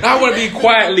 I want to be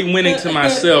quietly winning to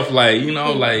myself. Like I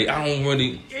don't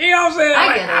really. You know what I'm saying?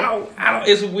 I don't.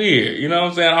 It's weird. You know what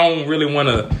I'm saying? I don't really want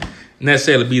to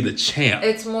necessarily be the champ.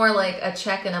 It's more like a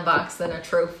check in a box than a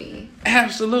trophy.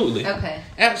 Absolutely. Okay.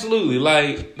 Absolutely.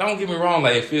 Like, don't get me wrong.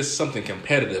 Like, if it's something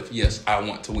competitive, yes, I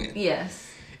want to win. Yes.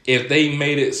 If they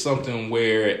made it something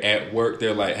where at work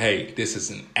they're like, hey, this is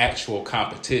an actual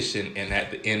competition and at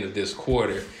the end of this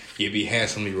quarter, you'll be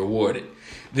handsomely rewarded.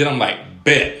 Then I'm like,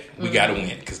 bet, we got to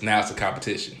win because now it's a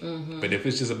competition. Mm-hmm. But if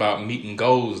it's just about meeting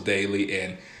goals daily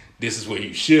and this is where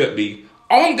you should be,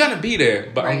 I'm going to be there,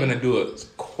 but I'm going to do it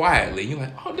quietly. You're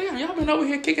like, oh, damn, y'all been over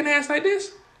here kicking ass like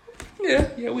this?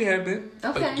 Yeah, we have been.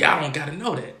 Okay. But y'all don't got to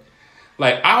know that.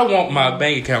 Like, I want my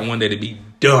bank account one day to be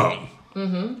dumb.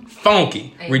 Mm-hmm.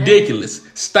 Funky, amen. Ridiculous,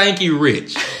 stanky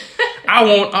rich. I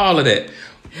want all of that.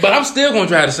 But I'm still going to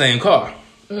drive the same car.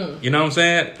 You know what I'm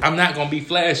saying? I'm not going to be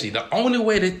flashy. The only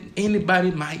way that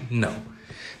anybody might know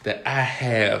that I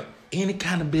have any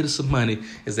kind of bit of some money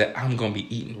is that I'm going to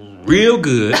be eating real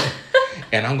good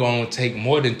and I'm going to take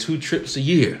more than 2 trips a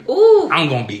year. Ooh. I'm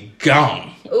going to be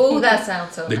gone. Ooh, that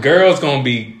sounds so The nice. girl's going to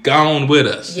be gone with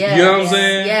us. Yes, you know what I'm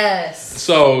saying? Yes.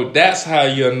 So that's how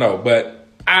you'll know. But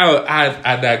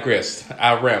I digress.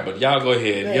 I rambled. Y'all go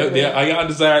ahead. Are y'all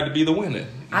desired to be the winner?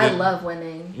 I love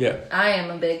winning. Yeah. I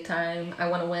am a big time. I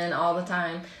want to win all the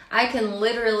time. I can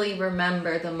literally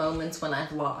remember the moments when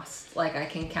I've lost. Like, I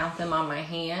can count them on my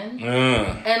hand.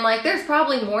 And, like, there's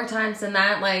probably more times than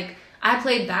that. Like, I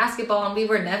played basketball and we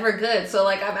were never good. So,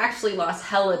 like, I've actually lost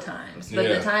hella times. But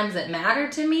the times that matter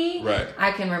to me,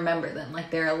 I can remember them. Like,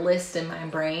 they're a list in my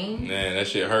brain. Man, that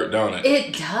shit hurt, don't it?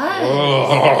 It does.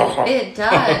 Oh. It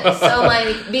does. So,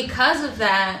 like, because of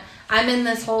that, I'm in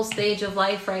this whole stage of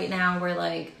life right now where,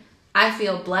 like, I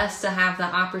feel blessed to have the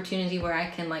opportunity where I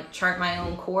can like chart my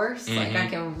own course. Like I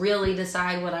can really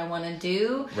decide what I want to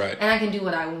do. Right. And I can do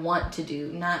what I want to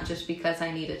do, not just because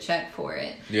I need a check for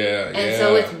it. Yeah. And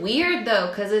so it's weird though,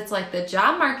 because it's like the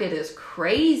job market is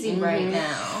crazy right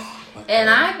now. And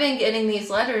I've been getting these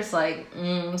letters like,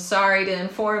 sorry to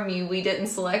inform you, we didn't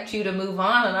select you to move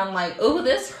on. And I'm like, oh,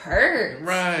 this hurts.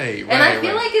 Right. And I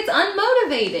feel like it's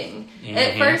unmotivating.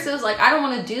 At first it was like, I don't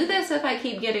want to do this if I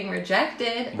keep getting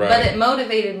rejected. Right. But it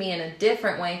motivated me in a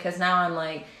different way, because now I'm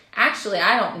like, actually,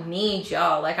 I don't need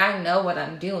y'all. Like, I know what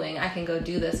I'm doing. I can go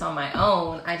do this on my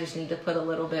own. I just need to put a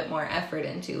little bit more effort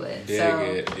into it.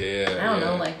 I don't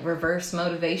know, like reverse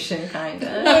motivation kind of.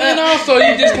 And also,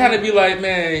 you just kind of be like,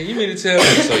 man, you mean to tell me,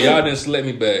 so y'all didn't select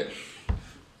me back.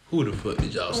 Who the fuck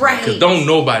did y'all select? Right. Because don't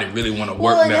nobody really want to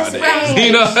work nowadays. Right.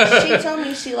 You know? She told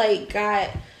me she like got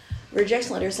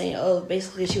rejection letter saying, oh,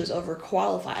 basically she was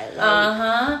overqualified.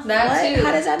 Like, that too.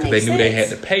 How does that make They sense? knew they had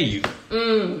to pay you.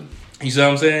 You see what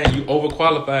I'm saying? You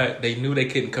overqualified. They knew they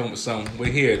couldn't come with something. Well,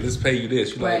 here, let's pay you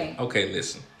this. You're like, okay,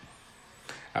 listen.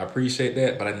 I appreciate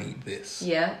that, but I need this.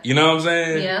 Yeah. You know what I'm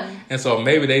saying? Yeah. And so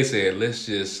maybe they said,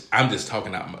 I'm just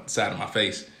talking outside of my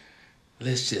face.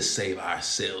 Let's just save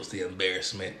ourselves the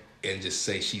embarrassment and just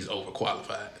say she's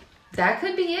overqualified. That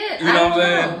could be it. You know what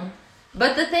I'm saying?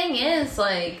 But the thing is,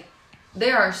 like,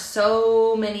 there are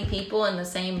so many people in the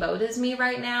same boat as me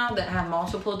right now that have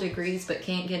multiple degrees but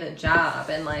can't get a job.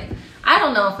 And, like, I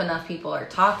don't know if enough people are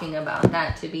talking about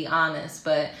that, to be honest.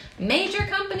 But major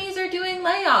companies are doing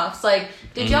layoffs. Like,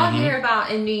 did y'all hear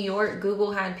about in New York,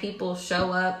 Google had people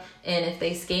show up, and if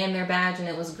they scanned their badge and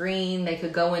it was green, they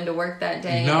could go into work that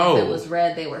day. No. And if it was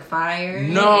red, they were fired.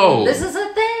 No. This is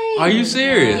a thing. Are you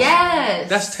serious? Yes.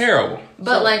 That's terrible.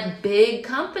 But So- like big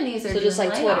companies are So just doing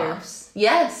like Twitter? layoffs.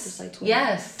 Yes. Just like Twitter.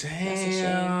 Yes.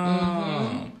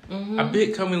 Damn. A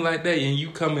big company like that, and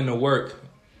you come into work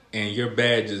and your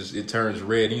badge it turns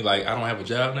red, and you're like, I don't have a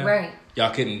job now? Right.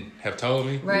 Y'all couldn't have told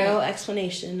me? Right. No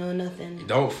explanation, no nothing.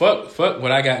 Don't fuck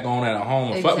what I got going on at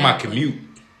home, and fuck my commute.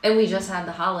 And we just had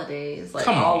the holidays. Like,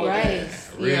 Come on, all of right.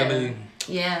 this. Really?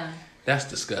 Yeah. That's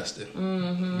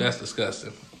disgusting. That's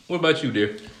disgusting. What about you,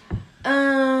 dear?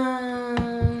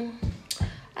 I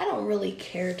don't really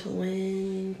care to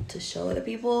win to show other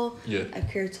people. Yeah. I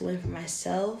care to win for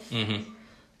myself. Mm-hmm.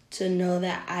 To know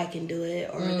that I can do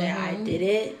it or that I did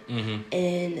it.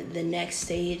 And the next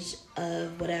stage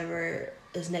of whatever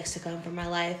is next to come for my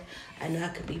life, I know I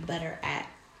could be better at.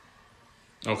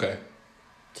 Okay.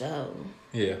 So.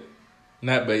 Yeah.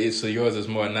 So yours is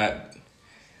more not.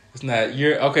 It's not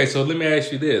your okay. So let me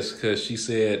ask you this, because she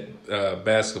said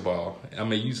basketball. I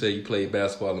mean, you said you played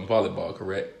basketball and volleyball,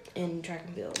 correct? In track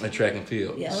and field. In track and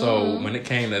field. Yeah. So when it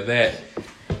came to that,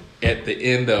 at the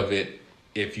end of it,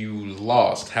 if you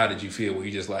lost, how did you feel? Were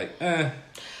you just like,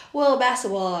 Well,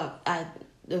 basketball,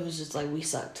 it was just like we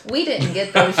sucked. We didn't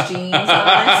get those genes,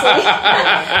 honestly.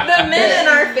 The men in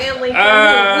our family,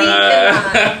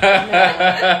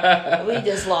 we We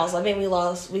just lost. I think we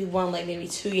lost. We won like maybe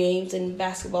 2 games in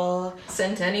basketball.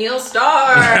 Centennial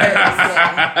Stars.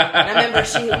 Yeah. And I remember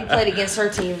we played against her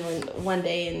team one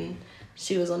day, and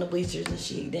she was on the bleachers and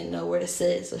she didn't know where to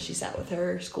sit, so she sat with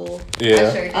her school. yeah.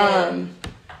 I sure did.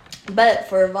 But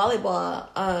for volleyball,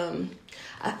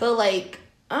 I feel like,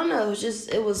 I don't know,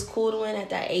 it was cool to win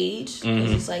at that age.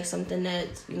 Because it's like something that,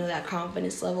 that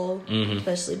confidence level,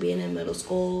 especially being in middle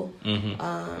school.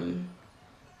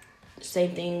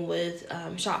 Same thing with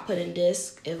shot put and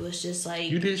disc. It was just like...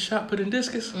 You did shot put and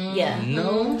discus? Yeah.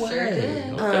 No way. Sure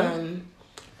did. Okay.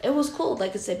 It was cool,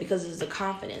 like I said, because it's the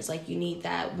confidence. Like, you need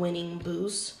that winning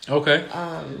boost. Okay.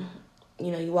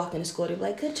 You walk into school, they're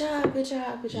like, good job, good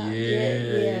job, good job.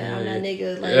 Yeah, I'm that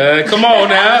nigga. Like, Come on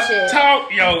now. shit.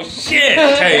 Talk your shit,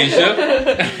 Tasia.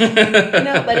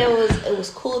 But it was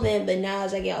cool then, but now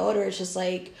as I get older, it's just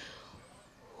like,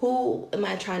 who am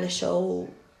I trying to show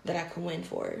that I can win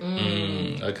for?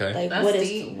 Okay. Like,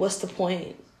 That's what's the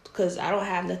point? Because I don't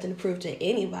have nothing to prove to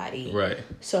anybody. Right.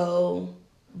 So,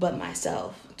 but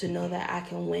myself, to know that I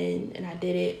can win, and I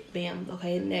did it, bam,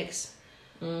 okay, next.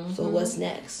 So what's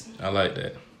next? I like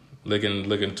that.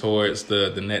 Looking towards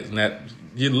the next.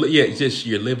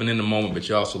 You're living in the moment, but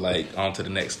you're also like on to the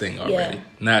next thing already. Yeah.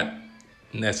 Not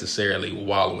necessarily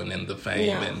wallowing in the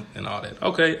fame and all that.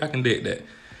 Okay, I can dig that.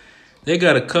 They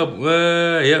got a couple.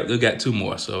 They got 2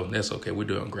 more, so that's okay. We're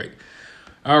doing great.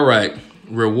 All right,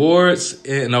 rewards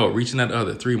reaching out to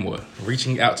others. 3 more.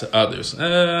 Reaching out to others. I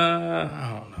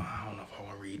don't know if I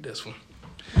want to read this one.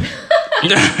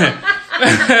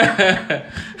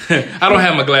 I don't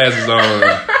have my glasses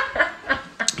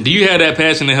on. Do you have that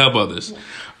passion to help others?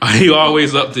 Are you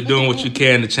always up to doing what you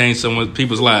can to change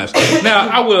people's lives? Now,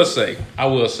 I will say, I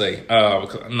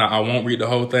won't read the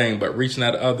whole thing, but reaching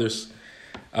out to others.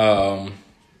 So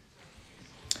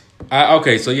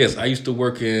yes, I used to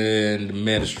work in the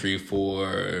ministry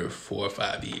for 4 or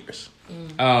 5 years.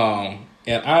 And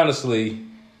honestly,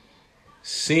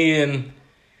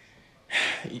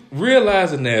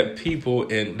 realizing that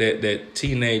people and that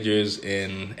teenagers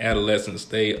and adolescents,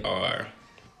 they are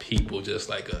people just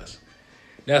like us.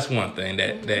 That's one thing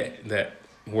that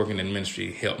working in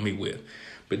ministry helped me with.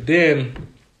 But then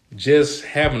just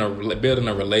building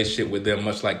a relationship with them,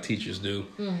 much like teachers do,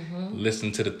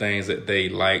 listen to the things that they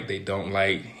like, they don't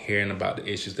like, hearing about the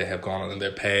issues that have gone on in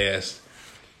their past.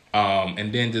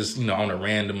 And then just, on a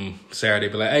random Saturday,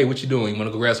 be like, hey, what you doing? You want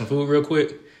to go grab some food real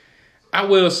quick? I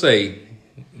will say,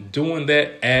 doing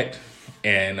that act,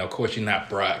 and of course you're not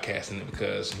broadcasting it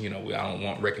because, I don't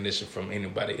want recognition from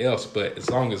anybody else. But as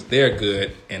long as they're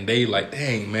good and they like,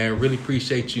 dang, man, really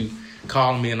appreciate you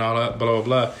calling me and all that, blah, blah,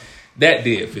 blah. That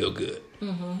did feel good.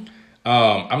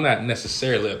 I'm not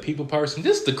necessarily a people person.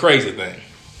 This is the crazy thing.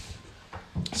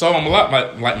 So I'm a lot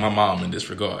like my mom in this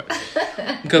regard.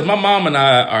 Because my mom and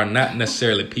I are not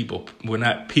necessarily people. We're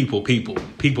not people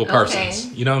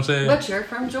persons. You know what I'm saying? But you're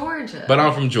from Georgia. But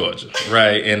I'm from Georgia,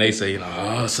 right? And they say,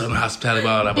 Southern hospitality,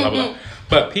 blah, blah, blah, blah.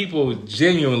 But people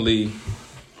genuinely,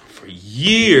 for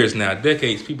years now,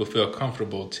 decades, people feel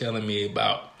comfortable telling me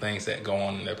about things that go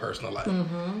on in their personal life.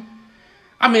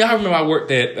 I remember I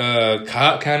worked at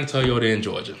Cobb County Toyota in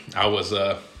Georgia. I was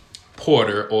a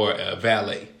porter or a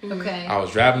valet. Okay. I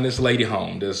was driving this lady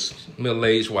home, this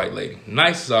middle-aged white lady.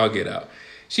 Nice as all get out.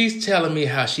 She's telling me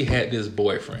how she had this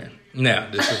boyfriend. Now,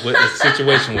 this is what the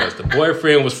situation was. The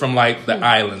boyfriend was from like the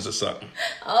islands or something.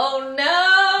 Oh,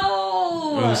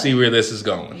 no. We'll see where this is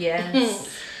going. Yes.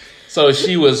 So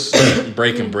she was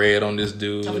breaking bread on this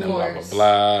dude and blah, blah,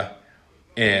 blah.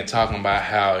 And talking about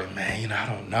how, man, I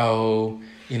don't know.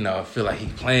 I feel like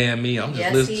he's playing me. I'm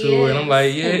just listening to it. And I'm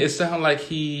like, yeah, it sounds like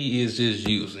he is just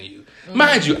using you.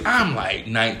 Mind you, I'm like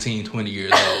 19, 20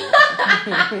 years old.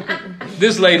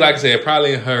 This lady, like I said,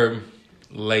 probably in her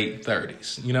late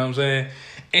 30s. You know what I'm saying?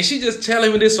 And she just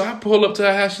telling me this. So I pull up to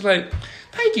her house. She's like,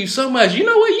 thank you so much. You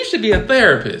know what? You should be a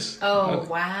therapist. Oh,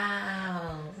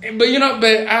 wow. But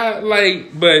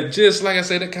just like I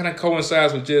said, that kind of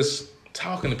coincides with just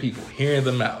talking to people, hearing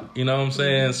them out. You know what I'm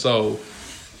saying? So,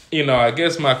 I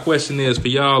guess my question is for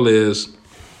y'all is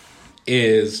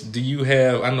do you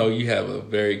have, I know you have a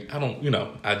very,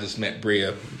 I just met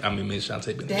Bria. Me and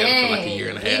Shantae been together for like a year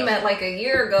and a half. We met like a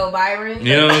year ago, Byron.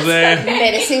 You know what I'm saying? You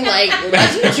made it seem like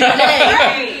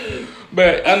right.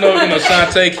 But I know,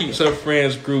 Shantae keeps her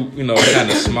friends group, kind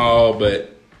of small,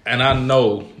 and I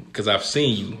know, because I've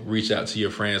seen you reach out to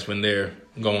your friends when they're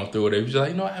going through it. You're just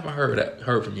like, I haven't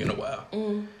heard from you in a while.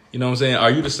 You know what I'm saying? Are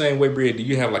you the same way, Bria? Do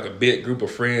you have like a big group of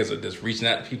friends or just reaching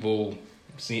out to people,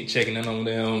 checking in on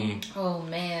them? Oh,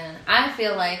 man. I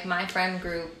feel like my friend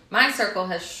group, my circle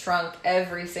has shrunk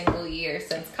every single year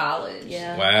since college.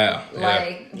 Yeah. Wow.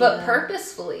 But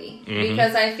purposefully.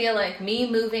 Because I feel like me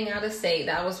moving out of state,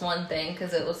 that was one thing.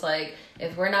 Because it was like,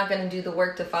 if we're not going to do the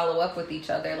work to follow up with each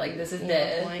other, like this is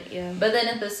dead. But then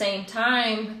at the same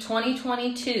time,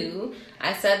 2022,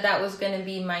 I said that was going to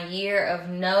be my year of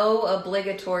no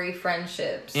obligatory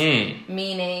friendships.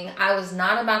 Meaning I was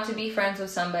not about to be friends with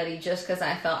somebody just because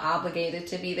I felt obligated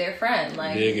to be their friend.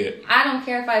 Like, I don't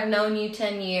care if I've known you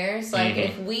 10 years. Like,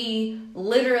 if we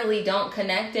literally don't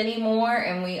connect anymore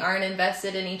and we aren't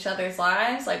invested in each other's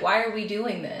lives, like, why are we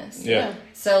doing this? Yeah.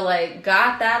 So, like,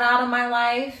 got that out of my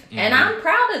life. And I'm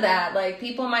proud of that. Like,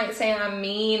 people might say I'm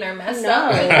mean or messed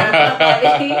up with that.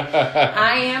 Like,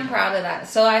 I am proud of that.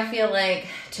 So I feel like,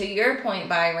 to your point,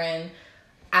 Byron,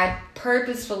 I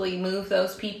purposefully move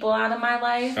those people out of my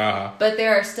life. But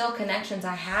there are still connections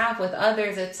I have with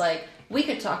others. It's like, we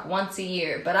could talk once a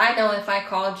year, but I know if I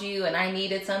called you and I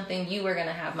needed something, you were going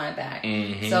to have my back.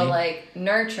 So, like,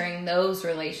 nurturing those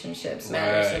relationships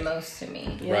matters the most to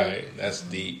me. Right. That's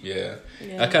deep. Yeah.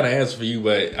 I kind of answer for you,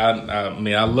 but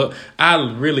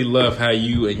I really love how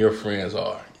you and your friends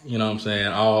are. You know what I'm saying?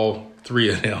 All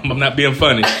three of them. I'm not being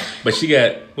funny, but she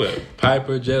got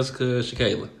Piper, Jessica,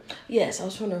 Shakayla. Yes, I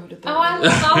was wondering who the third. I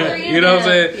love all three of You know what I'm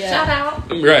saying? Yeah. Shout out.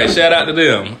 Right, shout out to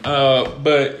them.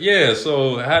 But yeah,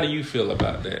 so how do you feel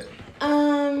about that?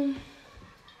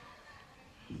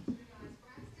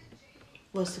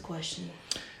 What's the question?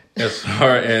 As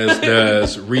far as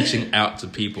does reaching out to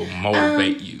people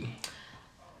motivate you?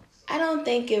 I don't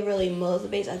think it really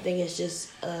motivates. I think it's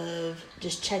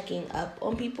just checking up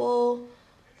on people.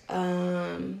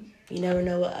 You never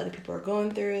know what other people are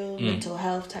going through, mental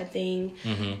health type thing.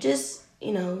 Just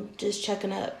just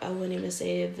checking up. I wouldn't even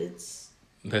say if it's...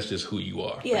 That's just who you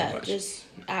are. Yeah, just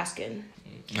asking.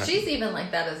 She's even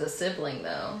like that as a sibling,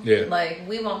 though. Yeah. Like,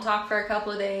 we won't talk for a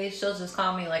couple of days. She'll just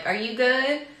call me like, are you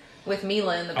good? With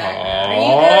Mila in the background. Are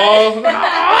you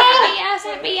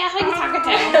good? Mia, who you talking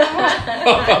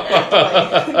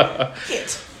to?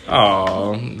 Cute.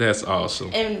 Oh, that's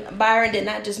awesome. And Byron did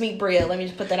not just meet Bria. Let me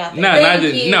just put that out there. That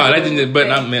didn't.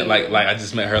 But I meant like I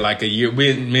just met her like a year.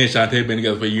 Me and Shantae been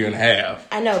together for a year and a half.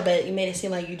 I know, but you made it seam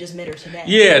like you just met her today.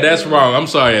 Yeah, that's wrong. I'm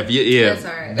sorry. That's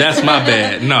all right. That's my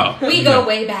bad. No, we go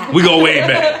way back. We go way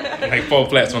back. Like 4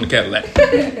 flats on the Cadillac.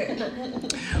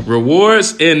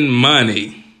 Rewards and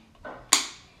money.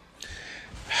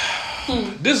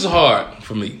 This is hard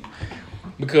for me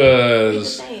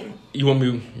because you want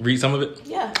me to read some of it?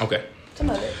 Yeah. Okay. Some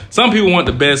of it. Some people want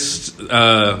the best.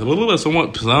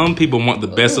 Some people want the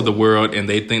best of the world, and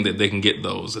they think that they can get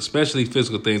those, especially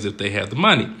physical things, if they have the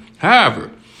money.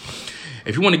 However,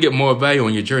 if you want to get more value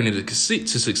on your journey to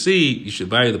succeed, you should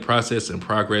value the process and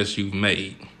progress you've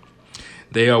made.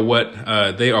 They are what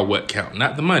count,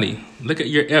 not the money. Look at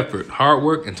your effort, hard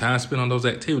work, and time spent on those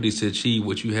activities to achieve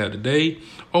what you have today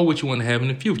or what you want to have in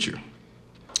the future.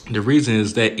 The reason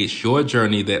is that it's your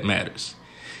journey that matters.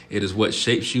 It is what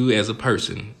shapes you as a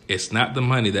person. It's not the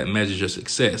money that measures your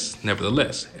success.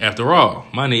 Nevertheless, after all,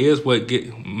 money is what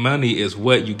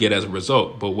you get as a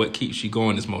result, but what keeps you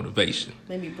going is motivation.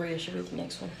 Maybe Bria should read the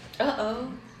next one.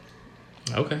 Uh-oh.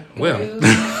 Okay, well,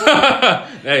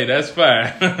 hey, that's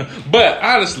fine. But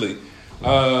honestly,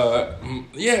 for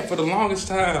the longest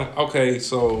time, okay,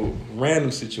 so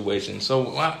random situation. So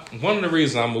one of the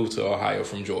reasons I moved to Ohio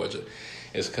from Georgia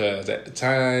is because at the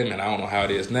time, and I don't know how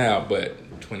it is now, but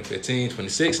 2015,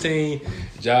 2016,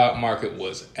 job market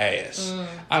was ass.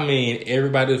 I mean,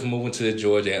 everybody was moving to the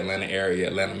Georgia,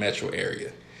 Atlanta metro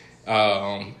area.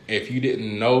 If you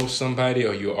didn't know somebody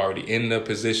or you were already in the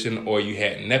position or you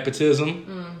had nepotism,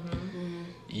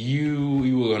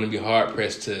 you were going to be hard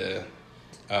pressed to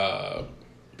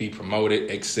be promoted,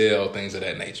 excel, things of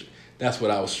that nature. That's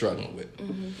what I was struggling with.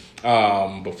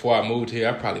 Before I moved here,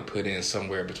 I probably put in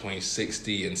somewhere between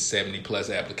 60 and 70 plus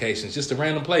applications just to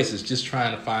random places, just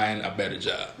trying to find a better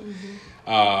job.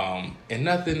 And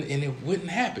it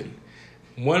wouldn't happen.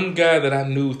 One guy that I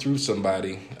knew through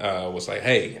somebody was like,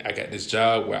 hey, I got this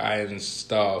job where I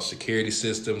install security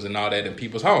systems and all that in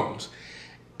people's homes,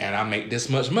 and I make this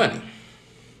much money.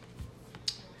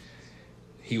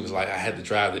 He was like, I had to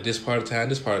drive to this part of town,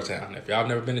 this part of town. If y'all have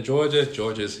never been to Georgia,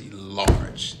 Georgia's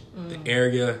large. The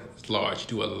area is large. You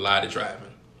do a lot of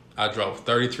driving. I drove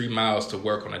 33 miles to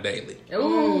work on a daily.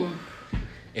 Ooh.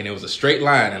 And it was a straight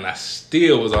line, and I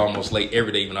still was almost late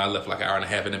every day, even though I left like an hour and a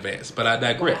half in advance. But I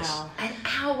digress. Wow. An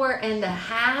hour and a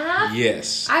half?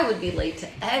 Yes. I would be late to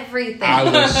everything. I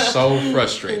was so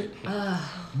frustrated.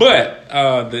 But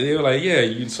they were like,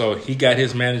 so he got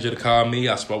his manager to call me.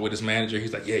 I spoke with his manager.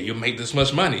 He's like, yeah, you'll make this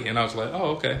much money. And I was like,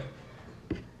 oh, okay.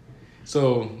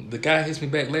 So the guy hits me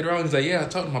back later on. He's like, yeah, I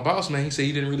talked to my boss, man. He said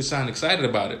he didn't really sound excited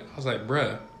about it. I was like,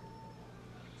 bruh.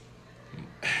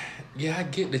 Yeah, I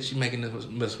get that you're making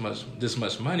this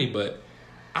much money, but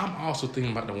I'm also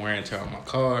thinking about the wear and tear on my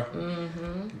car,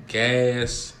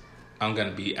 gas. I'm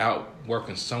gonna be out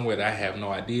working somewhere that I have no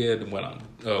idea where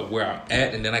I'm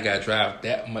at, and then I gotta drive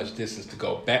that much distance to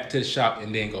go back to the shop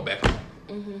and then go back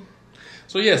home.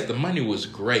 So yes, the money was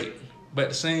great, but at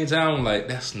the same time, like,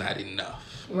 that's not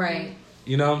enough. Right.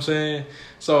 You know what I'm saying?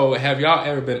 So have y'all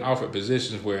ever been offered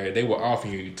positions where they were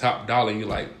offering you top dollar, and you're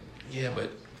like, yeah,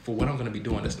 but for what I'm going to be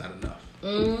doing, that's not enough.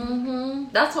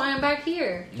 That's why I'm back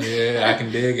here. Yeah, I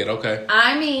can dig it. Okay.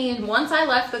 I mean, once I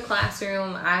left the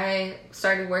classroom, I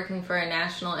started working for a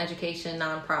national education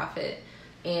nonprofit.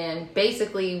 And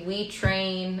basically, we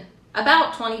train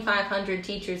about 2,500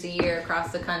 teachers a year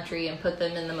across the country and put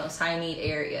them in the most high-need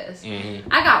areas.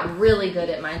 I got really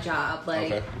good at my job.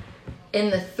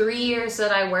 In the 3 years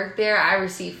that I worked there, I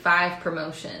received 5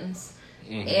 promotions.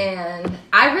 And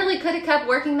I really could have kept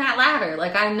working that ladder.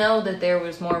 Like, I know that there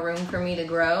was more room for me to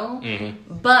grow.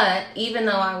 But even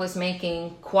though I was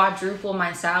making quadruple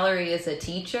my salary as a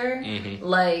teacher,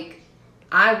 like,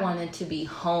 I wanted to be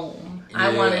home. Yeah.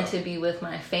 I wanted to be with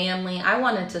my family. I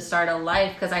wanted to start a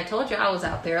life, because I told you I was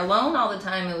out there alone all the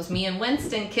time. It was me and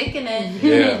Winston kicking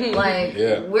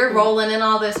it. We're rolling in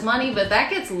all this money, but that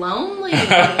gets lonely.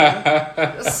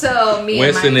 So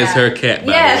Winston is her cat,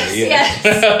 by the way. Yes.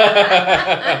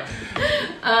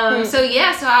 So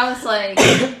I was like,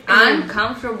 I'm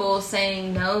comfortable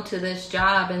saying no to this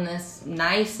job and this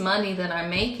nice money that I'm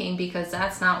making because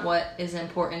that's not what is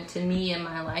important to me in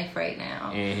my life right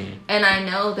now. Mm-hmm. And I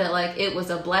know that like it was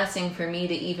a blessing for me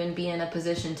to even be in a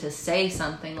position to say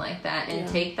something like that and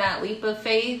take that leap of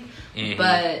faith. Mm-hmm.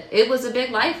 But it was a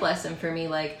big life lesson for me.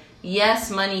 Like, yes,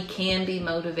 money can be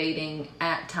motivating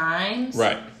at times.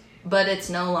 Right. But it's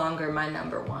no longer my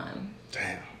number one.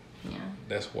 Damn. Yeah.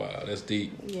 That's wild. That's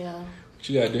deep. Yeah. What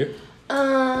you got there?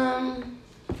 A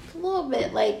little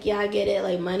bit. Like, yeah, I get it.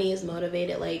 Like, money is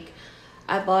motivated. Like,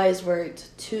 I've always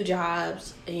worked 2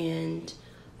 jobs and...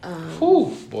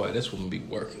 Whew, boy, this wouldn't be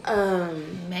working.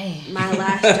 Man. My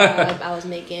last job, I was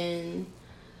making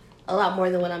a lot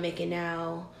more than what I'm making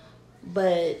now.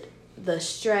 But the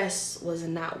stress was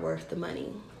not worth the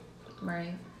money.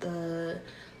 Right.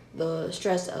 The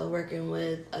stress of working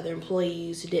with other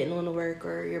employees who didn't want to work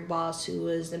or your boss who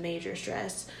was the major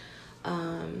stress.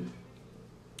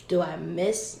 Do I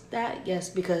miss that? Yes,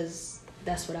 because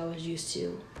that's what I was used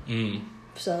to. Mm.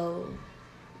 So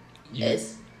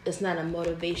it's not a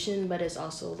motivation, but it's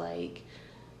also like,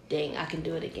 dang, I can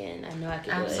do it again. I know I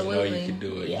can Absolutely. do it. I know you can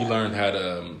do it. Yeah. You learned how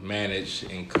to manage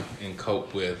and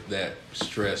cope with that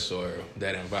stress or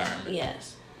that environment.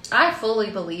 Yes. I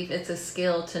fully believe it's a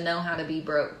skill to know how to be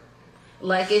broke.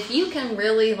 Like, if you can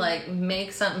really, like,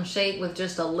 make something shake with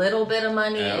just a little bit of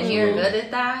money and you're good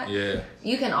at that,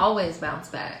 you can always bounce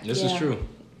back. This is true.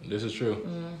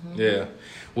 Mm-hmm. Yeah.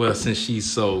 Well, since she's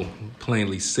so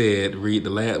plainly said, read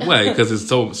the last. Why? Because it's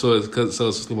because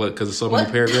it's so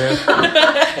many paragraphs.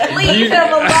 Leave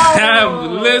him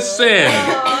alone. Listen.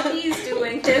 Oh, he's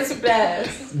doing his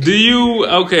best. Do you?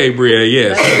 Okay, Bria.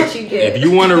 Yes. That's what you get. If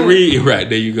you want to read, right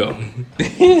there you go.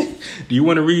 Do you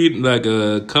want to read like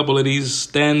a couple of these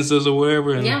stanzas or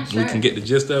whatever, and we can get the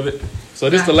gist of it? So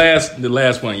this is the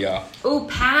last one, y'all. Ooh,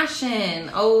 passion.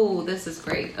 Oh, this is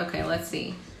great. Okay, let's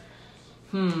see.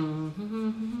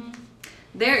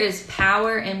 There is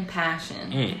power in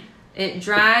passion. It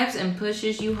drives and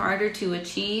pushes you harder to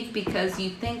achieve because you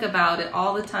think about it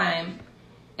all the time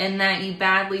and that you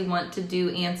badly want to do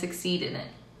and succeed in it.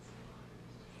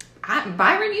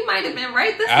 Byron, you might have been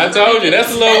right this I told you.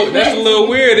 That's a little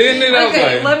weird, isn't it?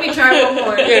 Okay, let me try one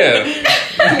more. Yeah.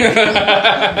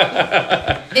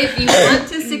 If you want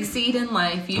to succeed in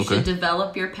life, you should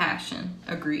develop your passion.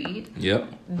 Agreed.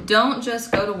 Yep. Don't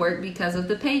just go to work because of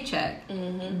the paycheck.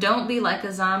 Mm-hmm. Don't be like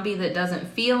a zombie that doesn't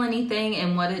feel anything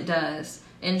in what it does.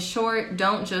 In short,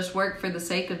 don't just work for the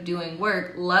sake of doing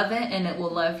work. Love it and it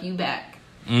will love you back.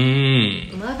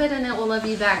 Love it and it will love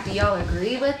you back. Do y'all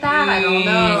agree with that? I don't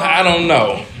know. I don't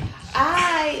know.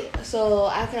 I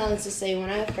can honestly say when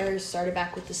I first started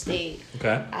back with the state,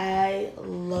 I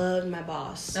loved my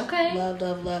boss. Okay. Loved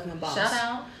my boss. Shout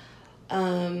out.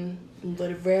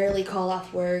 Would rarely call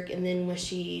off work, and then when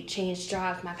she changed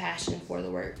jobs, my passion for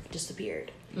the work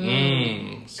disappeared.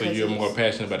 So you're more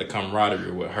passionate about the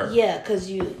camaraderie with her. Yeah, because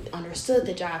you understood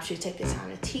the job. She would take the time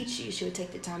to teach you. She would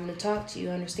take the time to talk to you,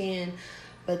 understand.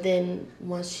 But then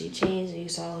once she changed and you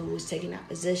saw who was taking that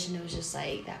position, it was just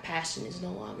like that passion is no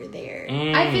longer there.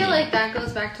 I feel like that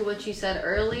goes back to what you said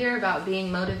earlier about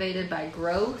being motivated by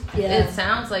growth. Yeah. It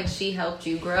sounds like she helped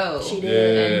you grow. She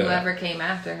did. And whoever came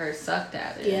after her sucked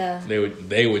at it. Yeah.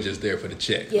 They were just there for the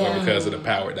check or because of the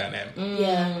power dynamic.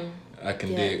 Yeah. I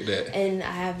can dig that. And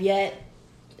I have yet,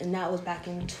 and that was back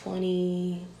in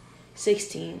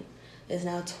 2016. It's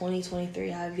now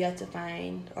 2023. I have yet to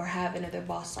find or have another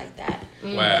boss like that.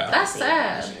 Wow. That's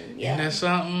sad. Yeah. Isn't that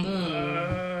something?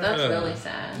 That's really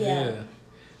sad. Yeah.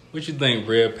 What you think,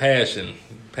 Bria? Passion.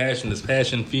 Does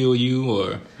passion fuel you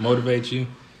or motivate you?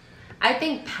 I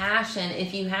think passion,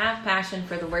 if you have passion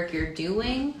for the work you're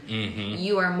doing,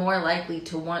 you are more likely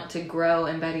to want to grow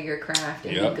and better your craft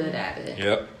and be good at it.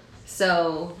 Yep.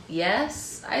 So,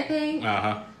 yes, I think.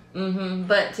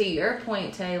 But to your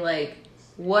point, Tay, like,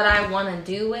 what I want to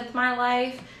do with my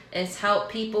life is help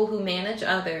people who manage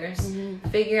others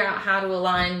figure out how to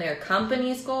align their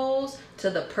company's goals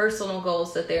to the personal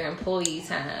goals that their employees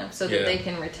have so that they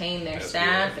can retain their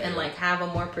staff and like have a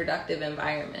more productive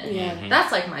environment.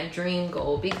 That's like my dream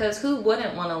goal, because who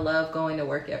wouldn't want to love going to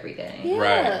work every day?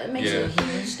 It makes a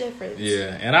huge difference.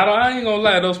 And I ain't gonna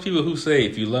lie, those people who say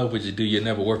if you love what you do, you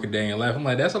never work a day in your life, I'm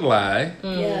like, that's a lie.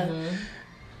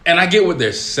 And I get what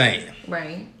they're saying,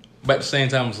 right? But at the same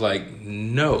time, it's like,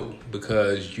 no,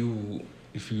 because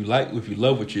if you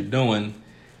love what you're doing,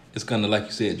 it's gonna, like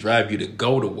you said, drive you to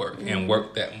go to work and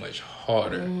work that much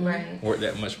harder, work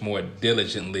that much more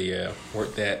diligently,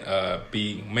 work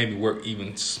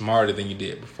even smarter than you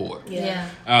did before.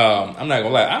 I'm not gonna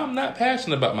lie, I'm not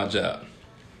passionate about my job.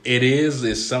 it is.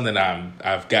 It's something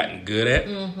I've gotten good at.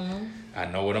 I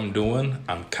know what I'm doing.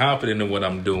 I'm confident in what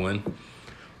I'm doing.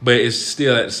 But it's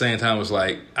still at the same time, it's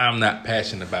like, I'm not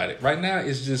passionate about it. Right now,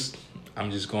 it's just,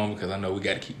 I'm just going because I know we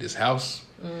got to keep this house.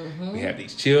 We have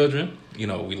these children. You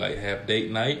know, we like to have date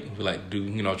night. We like to do,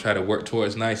 you know, try to work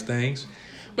towards nice things.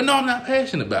 But no, I'm not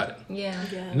passionate about it.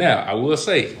 Yeah. Now, I will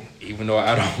say, even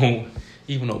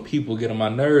though people get on my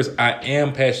nerves, I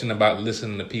am passionate about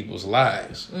listening to people's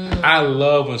lives. I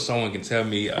love when someone can tell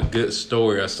me a good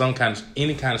story or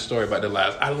any kind of story about their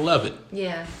lives. I love it.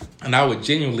 Yeah. And I would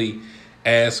genuinely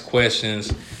ask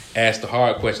questions, ask the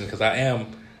hard questions, because I am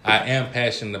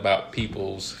passionate about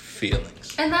people's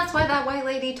feelings. And that's why that white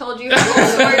lady told you her whole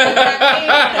story. That's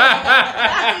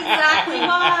exactly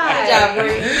why. Good job,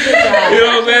 Brie. Good job. You know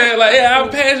what I'm saying? Like, yeah, I'm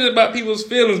passionate about people's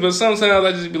feelings, but sometimes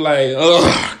I just be like,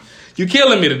 ugh, you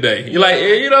killing me today. You're like,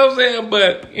 you know what I'm saying?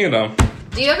 But, you know.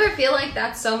 Do you ever feel like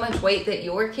that's so much weight that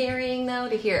you're carrying, though,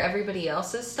 to hear everybody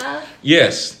else's stuff?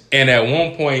 Yes. And at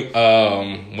one point,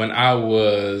 when I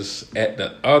was at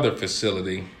the other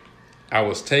facility, I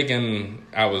was taking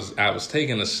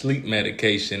a sleep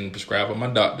medication prescribed by my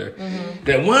doctor.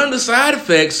 That one of the side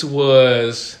effects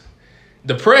was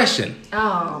depression.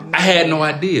 Oh, man. I had no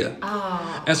idea.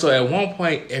 Oh. And so at one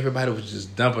point, everybody was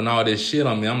just dumping all this shit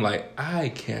on me. I'm like, I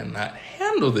cannot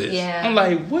handle this. Yeah. I'm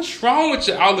like, what's wrong with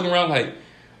you? All looking around like,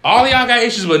 all of y'all got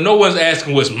issues, but no one's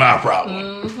asking what's my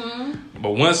problem.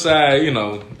 But once I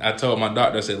told my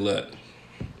doctor, I said, look,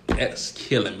 that's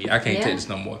killing me. I can't take this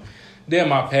no more. Then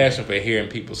my passion for hearing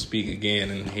people speak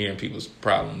again and hearing people's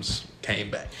problems came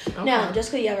back. Okay. Now, just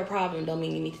because you have a problem don't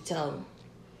mean you need to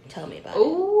tell me about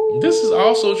Ooh. This is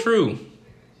also true.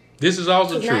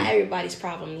 Not everybody's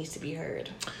problem needs to be heard.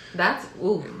 That's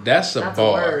a bar.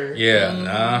 A word.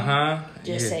 Yeah.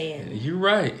 Just saying. You're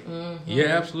right. You're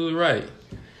absolutely right.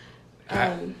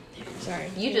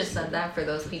 Sorry. You just said that for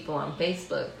those people on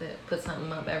Facebook that put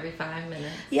something up every 5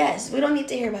 minutes. Yes, we don't need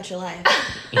to hear about your life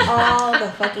all the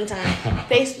fucking time.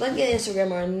 Facebook and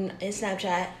Instagram and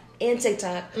Snapchat and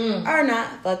TikTok are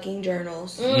not fucking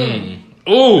journals.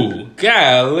 Ooh,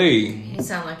 golly. You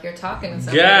sound like you're talking to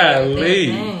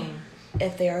somebody. Golly.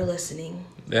 If they are listening.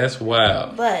 That's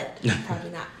wild. But,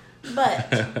 probably not.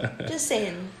 But, just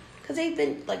saying. Because they've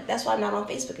been, like, that's why I'm not on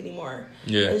Facebook anymore.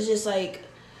 Yeah. It's just like,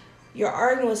 you're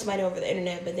arguing with somebody over the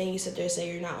internet, but then you sit there and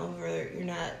say you're not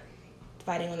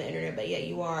fighting on the internet, but yet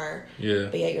you are. Yeah.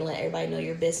 But yet you're letting everybody know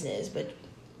your business, but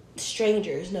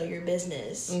strangers know your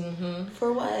business.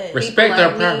 For what? Respect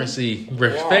our privacy.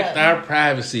 Respect our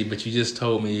privacy, but you just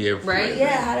told me you're right.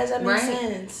 Yeah, how does that make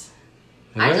sense?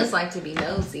 What? I just like to be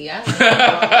nosy. I read the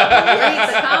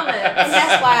comments. And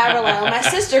that's why I rely on my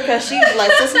sister, because she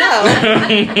lets us know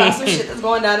about some shit that's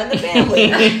going down in the family.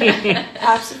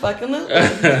 Absolutely.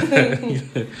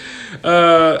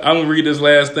 I'm going to read this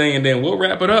last thing and then we'll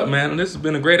wrap it up, man. This has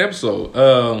been a great episode.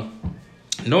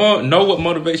 Know what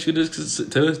motivates you to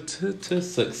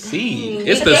succeed.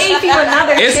 It's the gave you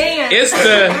another chance.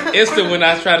 It's the when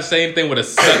I try to say anything with a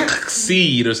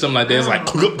succeed or something like that. It's like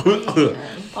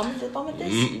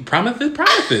promises.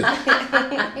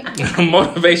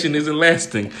 Motivation isn't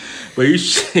lasting, but you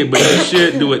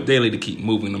should do it daily to keep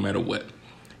moving no matter what.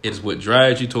 It's what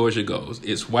drives you towards your goals.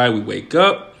 It's why we wake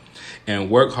up and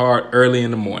work hard early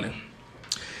in the morning.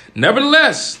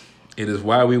 Nevertheless, it is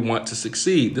why we want to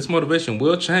succeed. This motivation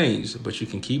will change, but you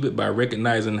can keep it by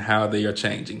recognizing how they are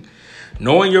changing.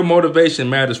 Knowing your motivation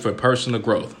matters for personal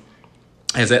growth,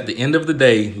 as at the end of the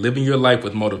day, living your life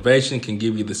with motivation can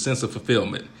give you the sense of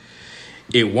fulfillment.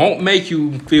 It won't make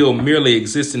you feel merely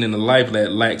existing in a life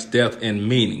that lacks depth and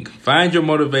meaning. Find your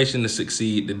motivation to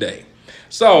succeed today.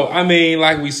 So, I mean,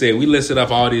 like we said, we listed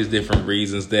up all these different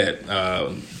reasons that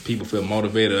people feel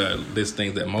motivated, or list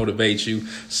things that motivate you.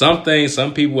 Some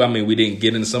people, I mean, we didn't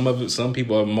get into some of it. Some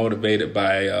people are motivated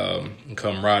by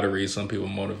camaraderie. Some people are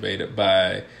motivated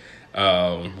by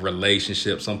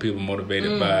relationships. Some people are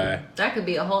motivated by... That could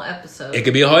be a whole episode. It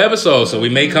could be a whole episode. So we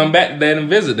may come back to that and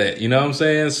visit that. You know what I'm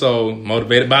saying? So,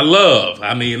 motivated by love.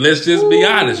 I mean, let's just be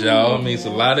honest, y'all. I mean, it's a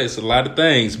lot of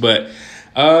things. But...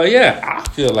 I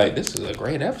feel like this is a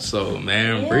great episode,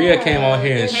 man. Yeah. Bria came on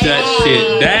here and shut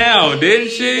shit down, didn't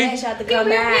she? Yeah, she had to come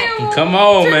back. Come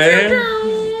on, man.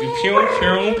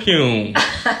 Pew.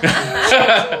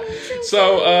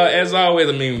 So, as always,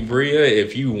 I mean, Bria,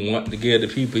 if you want to give the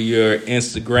people your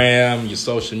Instagram, your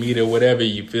social media, whatever,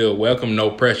 you feel welcome.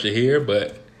 No pressure here,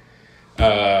 but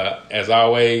as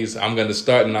always, I'm going to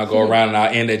start and I'll go around and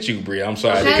I'll end at you, Bria. I'm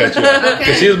sorry to cut you off.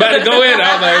 Because she was about to go in.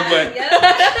 I was like,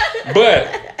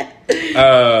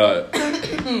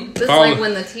 This is like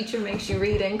when the teacher makes you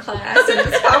read in class and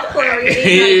it's popcorn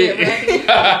reading.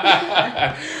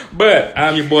 But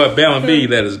I'm your boy Bama B.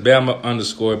 That is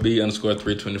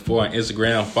Bama_B_324 on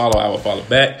Instagram. Follow, I will follow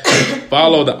back.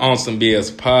 Follow the Awesome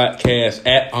Biz Podcast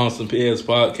at Awesome Biz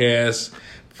Podcast.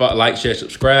 Like, share,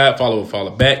 subscribe. Follow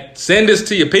back. Send this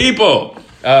to your people.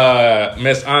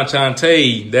 Miss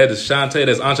Enchante, that is Shantae,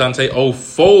 that's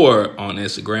Enchante04 on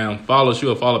Instagram.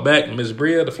 Follow back. Miss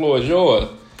Bria, the floor is yours.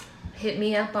 Hit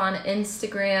me up on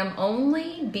Instagram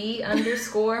only,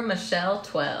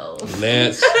 B_Michelle12.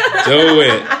 Let's do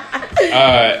it.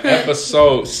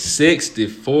 Episode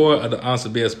 64 of the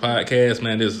Awesome Biz Podcast.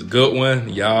 Man, this is a good one.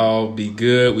 Y'all be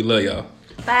good. We love y'all.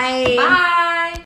 Bye. Bye.